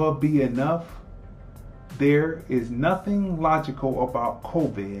saliva be enough? There is nothing logical about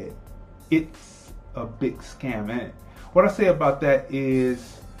COVID. It's a big scam. And what I say about that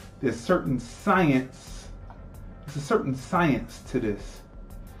is there's a certain science to this,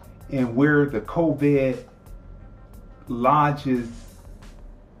 and where the COVID lodges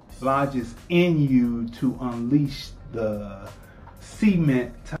in you to unleash the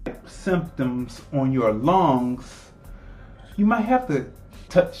cement type symptoms on your lungs. You might have to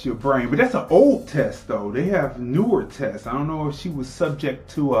touch your brain, but that's an old test though. They have newer tests. I don't know if she was subject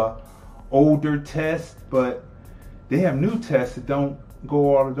to a older test, but they have new tests that don't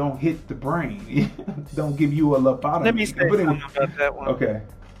hit the brain. Don't give you a lobotomy. Let me say something about that one. Okay,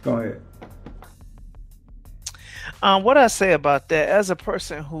 go ahead. What I say about that, as a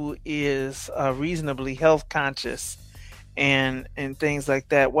person who is reasonably health conscious and things like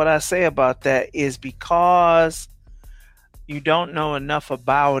that, what I say about that is because you don't know enough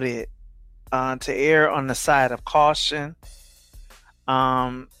about it to err on the side of caution. Err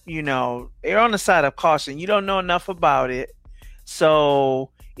on the side of caution. You don't know enough about it. So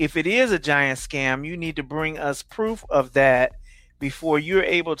if it is a giant scam, you need to bring us proof of that before you're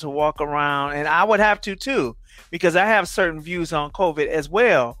able to walk around. And I would have to too, because I have certain views on COVID as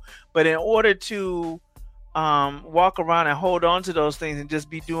well. But in order to walk around and hold on to those things and just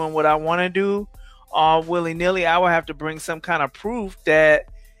be doing what I want to do all willy-nilly, I would have to bring some kind of proof that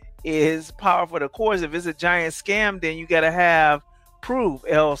is par for the course. If it's a giant scam, then you got to have proof.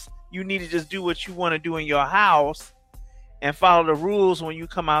 Else you need to just do what you want to do in your house and follow the rules when you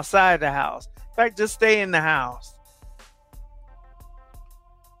come outside the house. In fact, just stay in the house.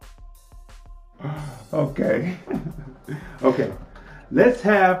 Okay. Okay. Let's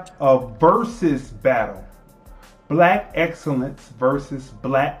have a versus battle. Black excellence versus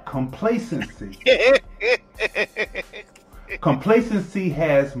black complacency. Complacency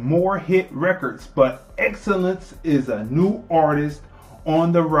has more hit records, but excellence is a new artist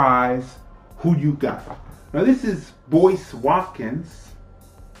on the rise. Who you got? Now this is Boyce Watkins.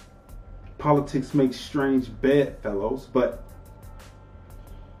 Politics makes strange bedfellows, but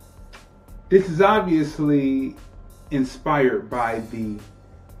this is obviously inspired by the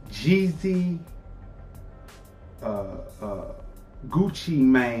Jeezy Gucci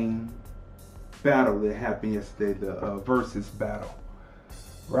Mane battle that happened yesterday, the versus battle,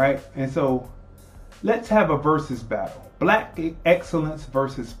 right? And so let's have a versus battle. Black excellence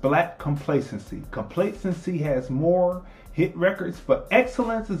versus black complacency. Complacency has more hit records, but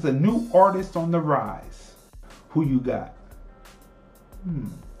excellence is a new artist on the rise. Who you got?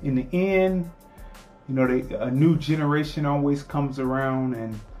 In the end, a new generation always comes around,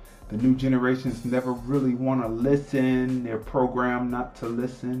 and the new generations never really want to listen. They're programmed not to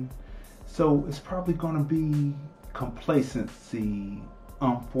listen. So it's probably going to be complacency,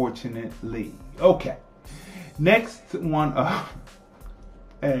 unfortunately. Okay. Next one up.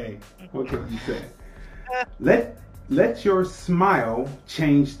 Hey, what can you say? Let your smile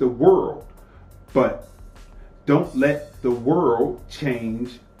change the world, but don't let the world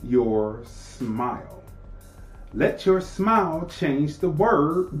change your smile. Let your smile change the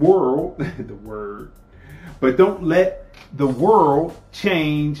world, but don't let the world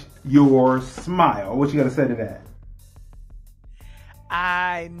change your smile. What you got to say to that?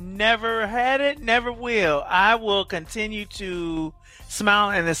 I never had it, never will. I will continue to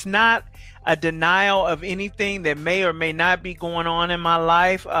smile, and it's not a denial of anything that may or may not be going on in my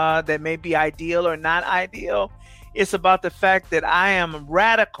life that may be ideal or not ideal. It's about the fact that I am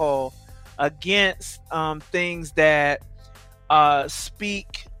radical against things that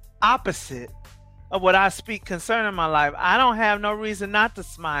speak opposite of what I speak concerning my life. I don't have no reason not to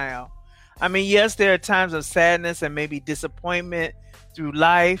smile. I mean, yes, there are times of sadness and maybe disappointment through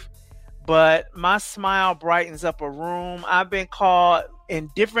life, but my smile brightens up a room. I've been called in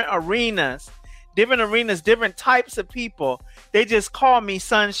different arenas, different types of people. They just call me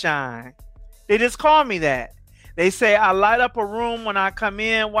sunshine. They just call me that. They say I light up a room when I come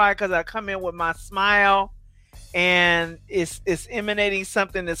in. Why? Because I come in with my smile, and it's emanating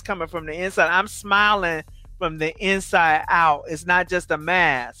something that's coming from the inside. I'm smiling from the inside out. It's not just a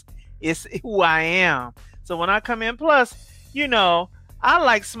mask. It's who I am. So when I come in, plus, you know, I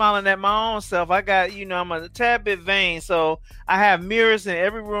like smiling at my own self. I got, you know, I'm a tad bit vain. So I have mirrors in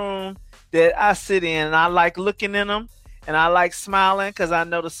every room that I sit in, and I like looking in them, and I like smiling because I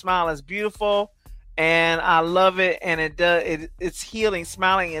know the smile is beautiful, and I love it, and it's healing.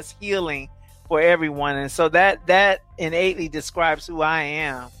 Smiling is healing for everyone. And so that innately describes who I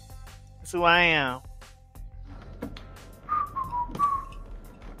am. That's who I am.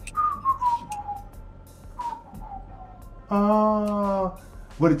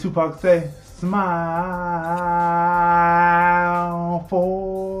 What did Tupac say? Smile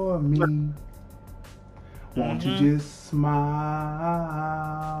for me. Won't you just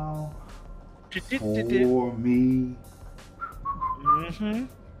smile for me?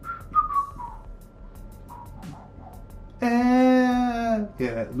 And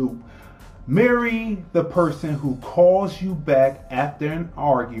yeah, that loop. Marry the person who calls you back after an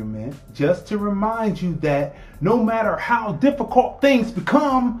argument just to remind you that no matter how difficult things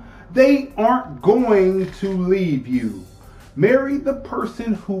become, they aren't going to leave you. Marry the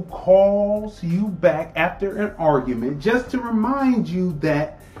person who calls you back after an argument just to remind you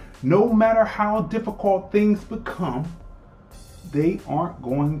that no matter how difficult things become, they aren't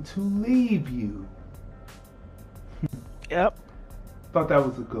going to leave you. Yep. Thought that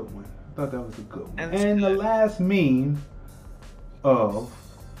was a good one. And the last meme of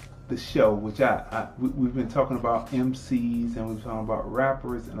the show, which we've been talking about MCs and we've been talking about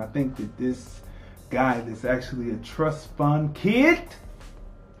rappers, and I think that this guy that's actually a trust fund kid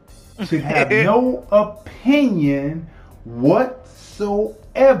should have no opinion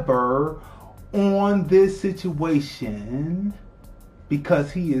whatsoever on this situation,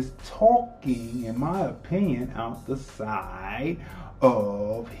 because he is talking, in my opinion, out the side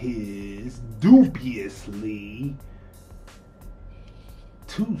of his dubiously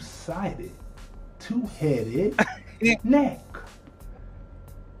two-sided, two-headed neck.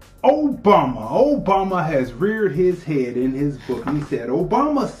 Obama has reared his head in his book. He said,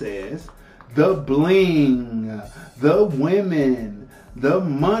 Obama says, the bling, the women, the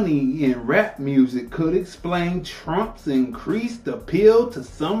money in rap music could explain Trump's increased appeal to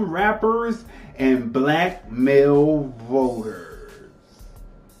some rappers and black male voters.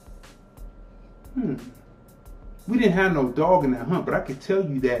 We didn't have no dog in that hunt, but I could tell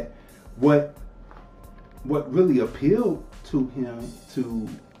you that what really appealed to him, to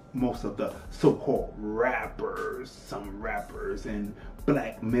most of the so-called rappers, some rappers and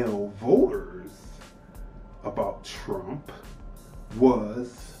black male voters about Trump,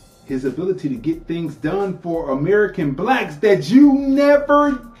 was his ability to get things done for American blacks that you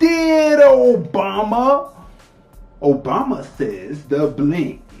never did, Obama. Obama says the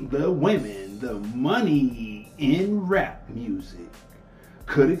bling, the women, the money in rap music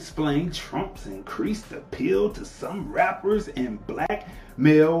could explain Trump's increased appeal to some rappers and black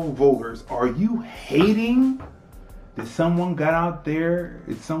male voters. Are you hating that someone got out there,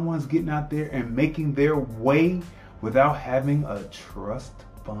 that someone's getting out there and making their way without having a trust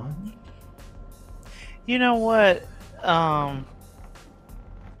fund? You know what?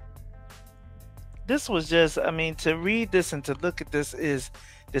 This was just, I mean, to read this and to look at this is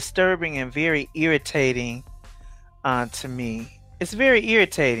disturbing and very irritating to me. It's very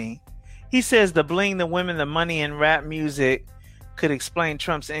irritating. He says the bling, the women, the money in rap music could explain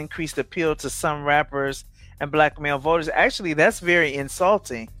Trump's increased appeal to some rappers and black male voters. Actually, that's very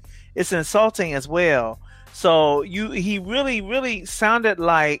insulting. It's insulting as well. So he really sounded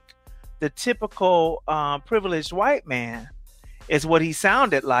like the typical privileged white man is what he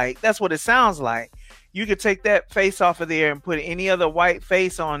sounded like. That's what it sounds like. You could take that face off of there and put any other white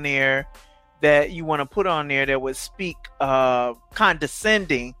face on there that you want to put on there that would speak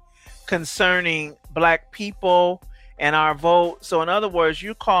condescending concerning black people and our vote. So in other words,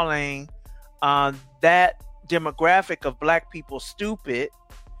 you're calling that demographic of black people stupid,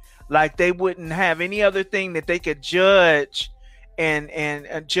 like they wouldn't have any other thing that they could judge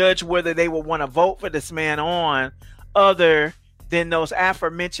and judge whether they would want to vote for this man on other than those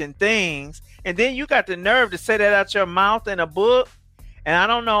aforementioned things. And then you got the nerve to say that out your mouth in a book. And I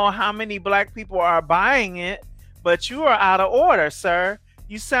don't know how many black people are buying it, but you are out of order, sir.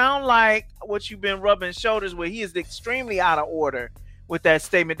 You sound like what you've been rubbing shoulders with. He is extremely out of order with that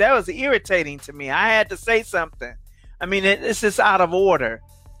statement. That was irritating to me. I had to say something. I mean, it's just out of order.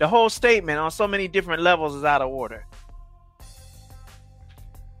 The whole statement on so many different levels is out of order.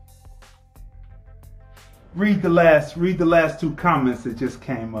 Read the last two comments that just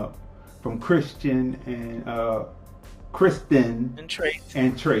came up from Christian and Kristen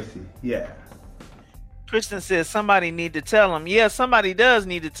and Tracy. Yeah. Kristen says somebody need to tell him. Yeah, somebody does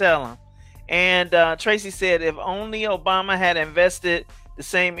need to tell him. And Tracy said if only Obama had invested the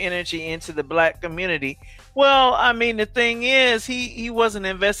same energy into the black community. Well, I mean, the thing is, he wasn't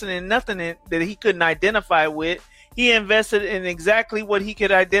investing in nothing that he couldn't identify with. He invested in exactly what he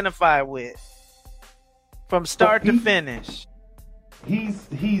could identify with, from start to finish.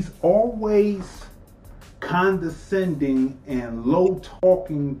 He's always condescending and low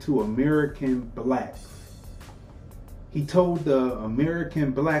talking to American blacks. He told the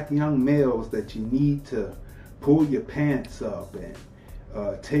American black young males that you need to pull your pants up and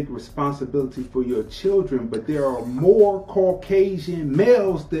take responsibility for your children, but there are more Caucasian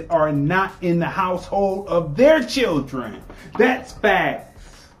males that are not in the household of their children. That's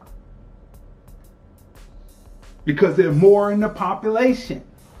facts. Because they're more in the population.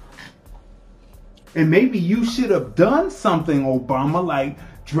 And maybe you should have done something, Obama, like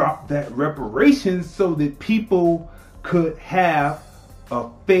drop that reparations so that people could have a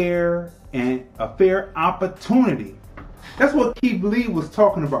fair opportunity. That's what Keith Lee was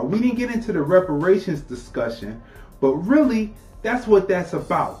talking about. We didn't get into the reparations discussion, but really that's what that's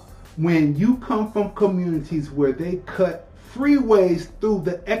about. When you come from communities where they cut freeways through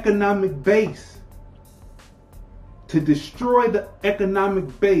the economic base to destroy the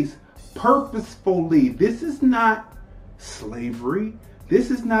economic base purposefully. This is not slavery.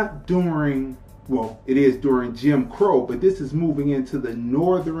 This is not during, well, it is during Jim Crow, but this is moving into the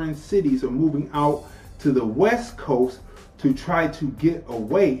northern cities or moving out to the West Coast to try to get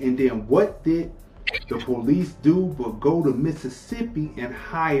away. And then what did the police do but go to Mississippi and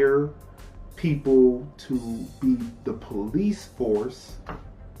hire people to be the police force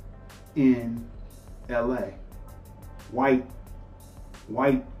in LA? White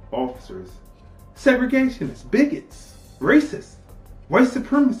officers, segregationists, bigots, racists, white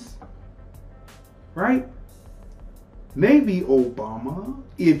supremacists, right? Maybe Obama,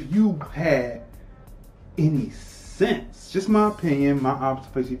 if you had any sense, just my opinion, my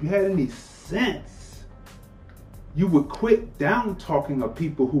observation, if you had any sense, you would quit down talking of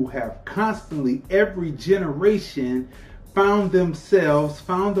people who have constantly, every generation, found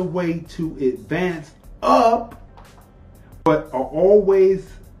a way to advance up, but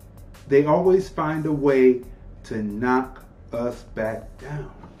they always find a way to knock us back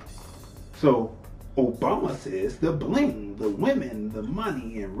down. So Obama says the bling, the women, the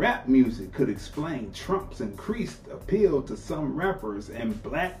money, and rap music could explain Trump's increased appeal to some rappers and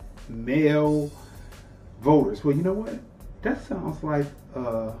black male voters. Well, you know what? That sounds like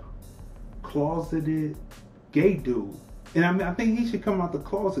a closeted gay dude. And I mean, I think he should come out the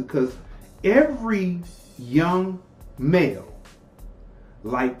closet, because every young male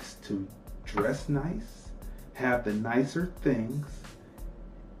likes to dress nice, have the nicer things,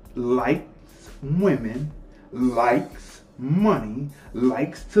 likes women, likes money,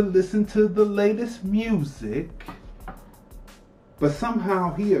 likes to listen to the latest music, but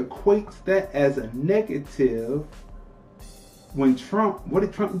somehow he equates that as a negative. When Trump, what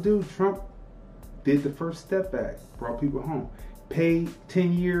did Trump do? Trump did the First Step Act, brought people home, paid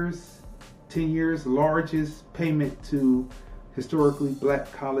 10 years largest payment to historically black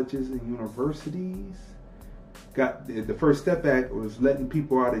colleges and universities. Got the First Step Act was letting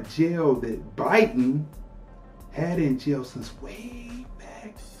people out of jail that Biden had in jail since way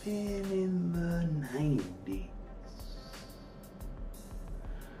back then in the 90s.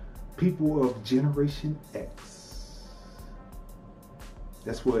 People of Generation X.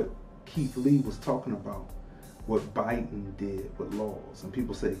 That's what Keith Lee was talking about. What Biden did with laws. And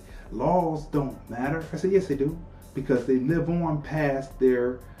people say, laws don't matter. I say, yes, they do. Because they live on past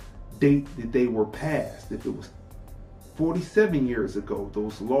their date that they were passed. If it was 47 years ago,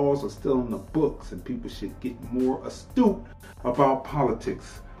 those laws are still in the books, and people should get more astute about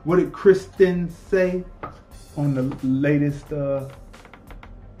politics. What did Kristen say? on the latest.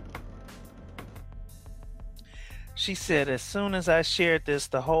 She said, as soon as I shared this,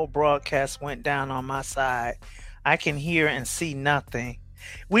 the whole broadcast went down on my side. I can hear and see nothing.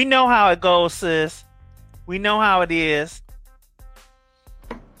 We know how it goes, sis. We know how it is.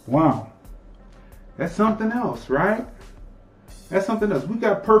 Wow. That's something else, right? That's something else. We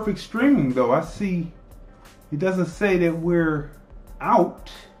got perfect streaming, though. I see. It doesn't say that we're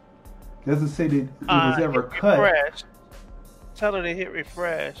out. It doesn't say that it was ever cut. Refresh. Tell her to hit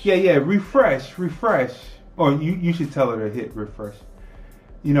refresh. Yeah. Refresh. Or you should tell her to hit refresh.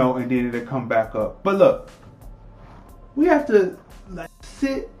 You know, and then it'll come back up. But look, we have to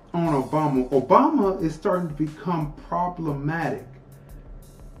sit on Obama. Obama is starting to become problematic.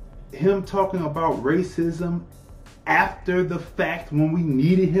 Him talking about racism after the fact, when we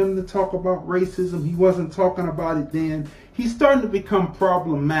needed him to talk about racism, he wasn't talking about it then. He's starting to become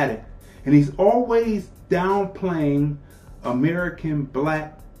problematic. And he's always downplaying American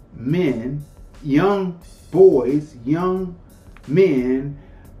black men, young boys, young men,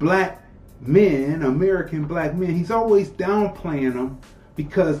 black men, American black men. He's always downplaying them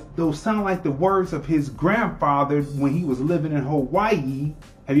because those sound like the words of his grandfather when he was living in Hawaii.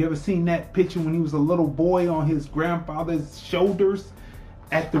 Have you ever seen that picture when he was a little boy on his grandfather's shoulders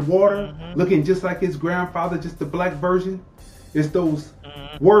at the water, looking just like his grandfather, just the black version? It's those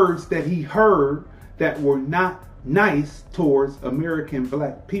words that he heard that were not nice towards American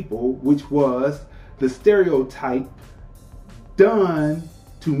black people, which was the stereotype done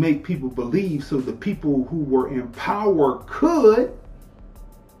to make people believe so the people who were in power could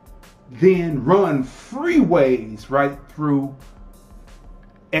then run freeways right through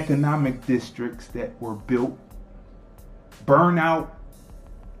economic districts that were built, burn out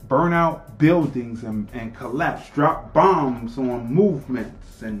buildings and collapse, drop bombs on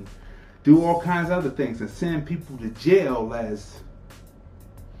movements and do all kinds of other things and send people to jail as...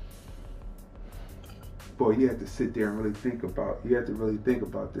 Boy, you have to sit there and really think about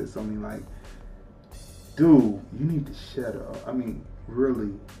this. I mean, like, dude, you need to shut up. I mean,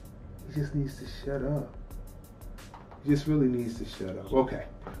 really, he just needs to shut up. He just really needs to shut up. Okay,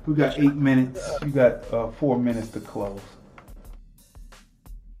 we got 8 minutes. You got 4 minutes to close.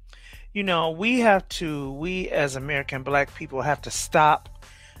 You know, we as American black people have to stop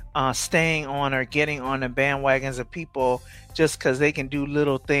staying on or getting on the bandwagons of people just because they can do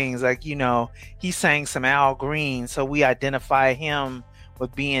little things. Like, you know, he sang some Al Green, so we identify him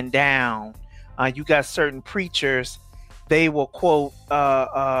with being down. You got certain preachers, they will quote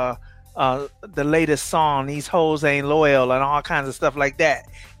the latest song, "These hoes ain't loyal," and all kinds of stuff like that.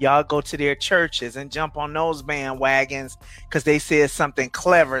 Y'all go to their churches and jump on those bandwagons because they said something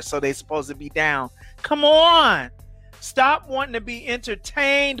clever, so they supposed to be down. Come on. Stop wanting to be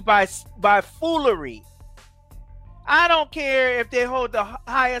entertained by foolery. I don't care if they hold the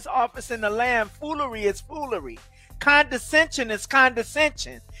highest office in the land. Foolery is foolery. Condescension is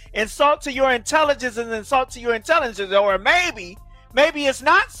condescension. Insult to your intelligence is insult to your intelligence. Or maybe it's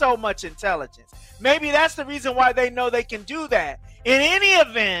not so much intelligence. Maybe that's the reason why they know they can do that. In any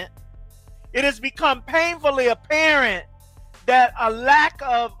event, it has become painfully apparent that a lack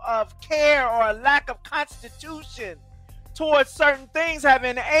of care or a lack of constitution towards certain things have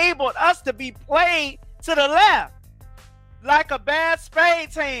enabled us to be played to the left like a bad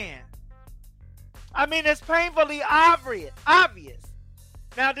spades hand. I mean, it's painfully obvious.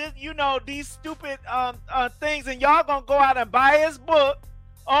 Now, these stupid things, and y'all gonna go out and buy his book.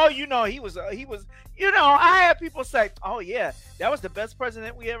 Oh, he was. I had people say, "Oh yeah, that was the best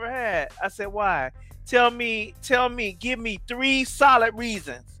president we ever had." I said, "Why? Tell me, give me 3 solid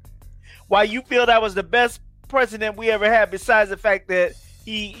reasons why you feel that was the best president we ever had, besides the fact that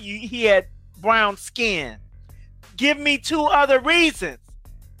he had brown skin. Give me 2 other reasons."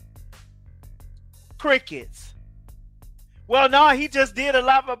 Crickets. Well, no, he just did a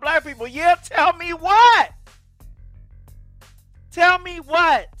lot for black people. Yeah, tell me what? Tell me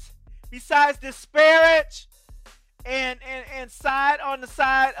what? Besides disparage and side on the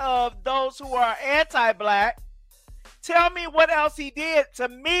side of those who are anti-black, tell me what else he did. To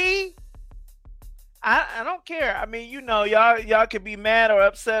me, I don't care. I mean, y'all can be mad or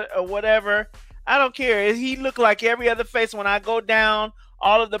upset or whatever. I don't care. He looked like every other face when I go down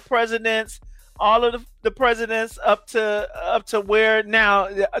all of the presidents up to where now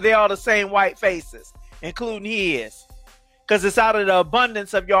they're all the same white faces, including his. Because it's out of the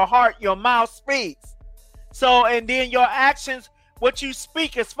abundance of your heart, your mouth speaks. So, and then your actions, what you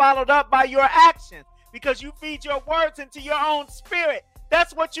speak is followed up by your actions, because you feed your words into your own spirit.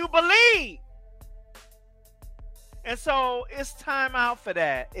 That's what you believe. And so it's time out for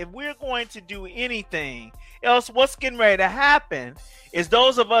that. If we're going to do anything else, what's getting ready to happen is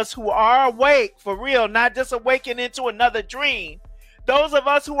those of us who are awake for real, not just awaken into another dream. Those of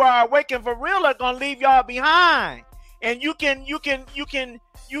us who are awakened for real are gonna leave y'all behind. And you can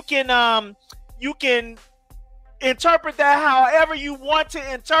interpret that however you want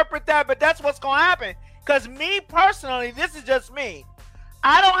to interpret that, but that's what's gonna happen. Because me personally, this is just me.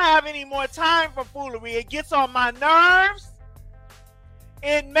 I don't have any more time for foolery. It gets on my nerves.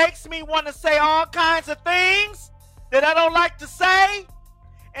 It makes me want to say all kinds of things that I don't like to say.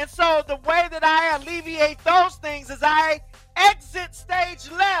 And so the way that I alleviate those things is I exit stage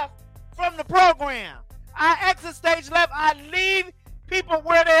left from the program. I exit stage left. I leave people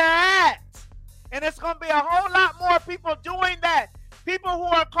where they're at. And it's going to be a whole lot more people doing that. People who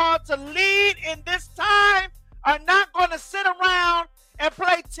are called to lead in this time are not going to sit around and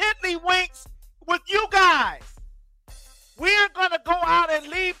play tiddlywinks with you guys. We're going to go out and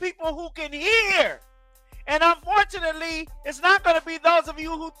lead people who can hear. And unfortunately, it's not going to be those of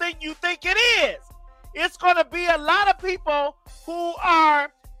you who think it is. It's going to be a lot of people who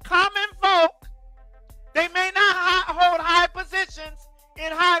are common folk. They may not hold high positions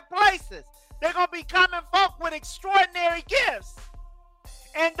in high places. They're going to be common folk with extraordinary gifts.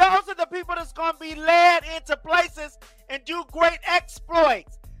 And those are the people that's going to be led into places and do great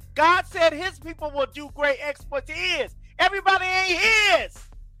exploits. God said his people will do great exploits. He is. Everybody ain't his.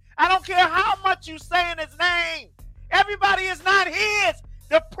 I don't care how much you say in his name. Everybody is not his.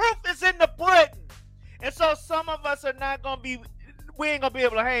 The proof is in the pudding. And so some of us are not going to be, we ain't going to be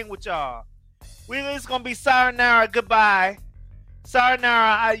able to hang with y'all. It's going to be sayonara, goodbye.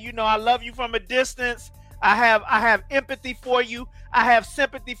 Sayonara, I love you from a distance. I have empathy for you. I have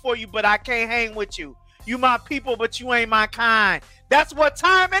sympathy for you, but I can't hang with you. You my people, but you ain't my kind. That's what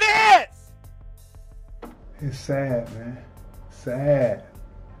time it is. It's sad, man. Sad.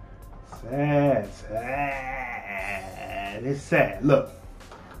 It's sad. Look.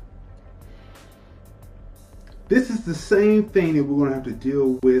 This is the same thing that we're going to have to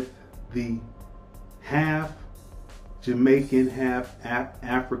deal with the half Jamaican, half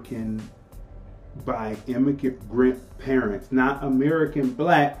African by immigrant parents, not American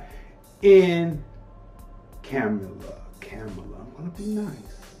black, in Camilla. I'm going to be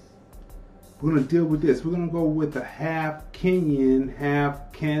nice. We're going to deal with this. We're going to go with a half Kenyan,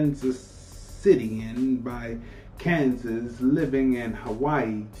 half Kansas Cityan by Kansas, living in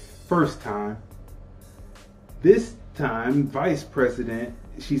Hawaii, first time. This time, vice president,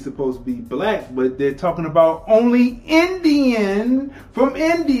 she's supposed to be black, but they're talking about only Indian from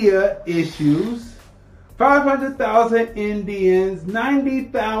India issues. 500,000 Indians,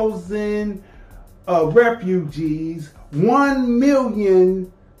 90,000 refugees, 1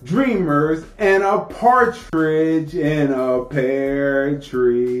 million dreamers, and a partridge in a pear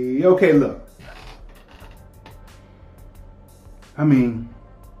tree. Okay, look. I mean,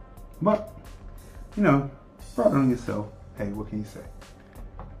 but, brought it on yourself. Hey, what can you say?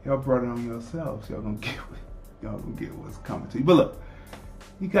 Y'all brought it on yourselves. Y'all gonna get what's coming to you. But look,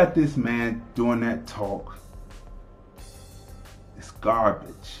 you got this man doing that talk. It's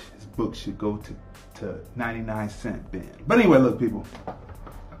garbage. His book should go to 99-cent bin. But anyway, look, people.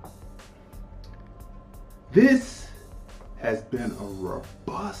 This has been a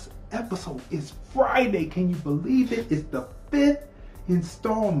robust episode. It's Friday. Can you believe it? It's the 5th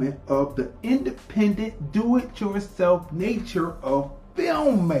installment of the independent, do-it-yourself nature of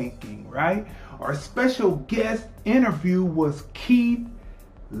filmmaking, right? Our special guest interview was Keith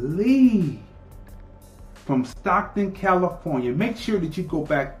Lee from Stockton, California. Make sure that you go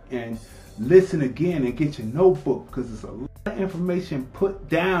back and listen again and get your notebook, because there's a lot of information put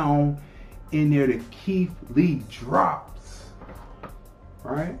down in there that Keith Lee drops,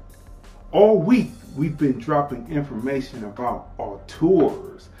 right? All week we've been dropping information about our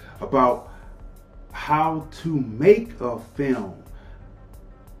tours, about how to make a film,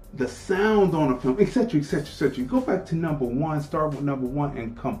 the sound on a film, etc., etc., etc. Go back to number 1, start with number 1,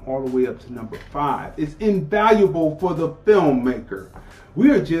 and come all the way up to number 5. It's invaluable for the filmmaker.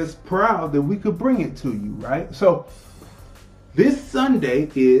 We are just proud that we could bring it to you, right? So this Sunday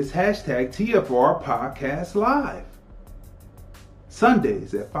is #TFR Podcast Live.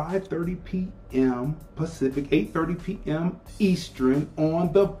 Sundays at 5:30 p.m. Pacific, 8:30 p.m. Eastern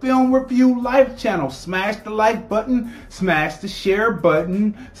on the Film Review Life channel. Smash the like button, smash the share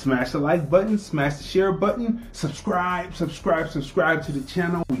button, smash the like button, smash the share button, subscribe to the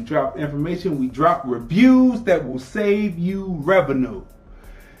channel. We drop information, we drop reviews that will save you revenue.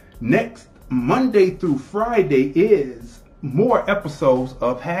 Next Monday through Friday is more episodes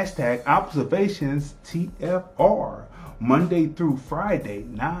of hashtag ObservationTFR, Monday through Friday,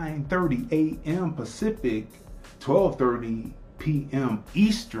 9:30 a.m. Pacific, 12:30 p.m.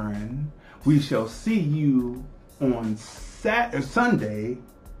 Eastern. We shall see you on Sunday.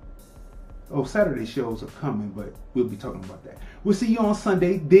 Oh, Saturday shows are coming, but we'll be talking about that. We'll see you on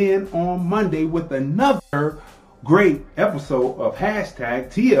Sunday, then on Monday with another great episode of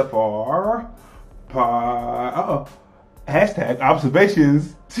hashtag TFR. Hashtag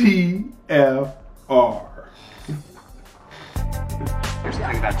ObservationsTFR. Here's the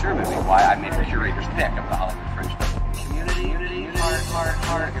thing about your movie, why I made the curator's pick of the Hollywood Fringe Festival. Community, heart.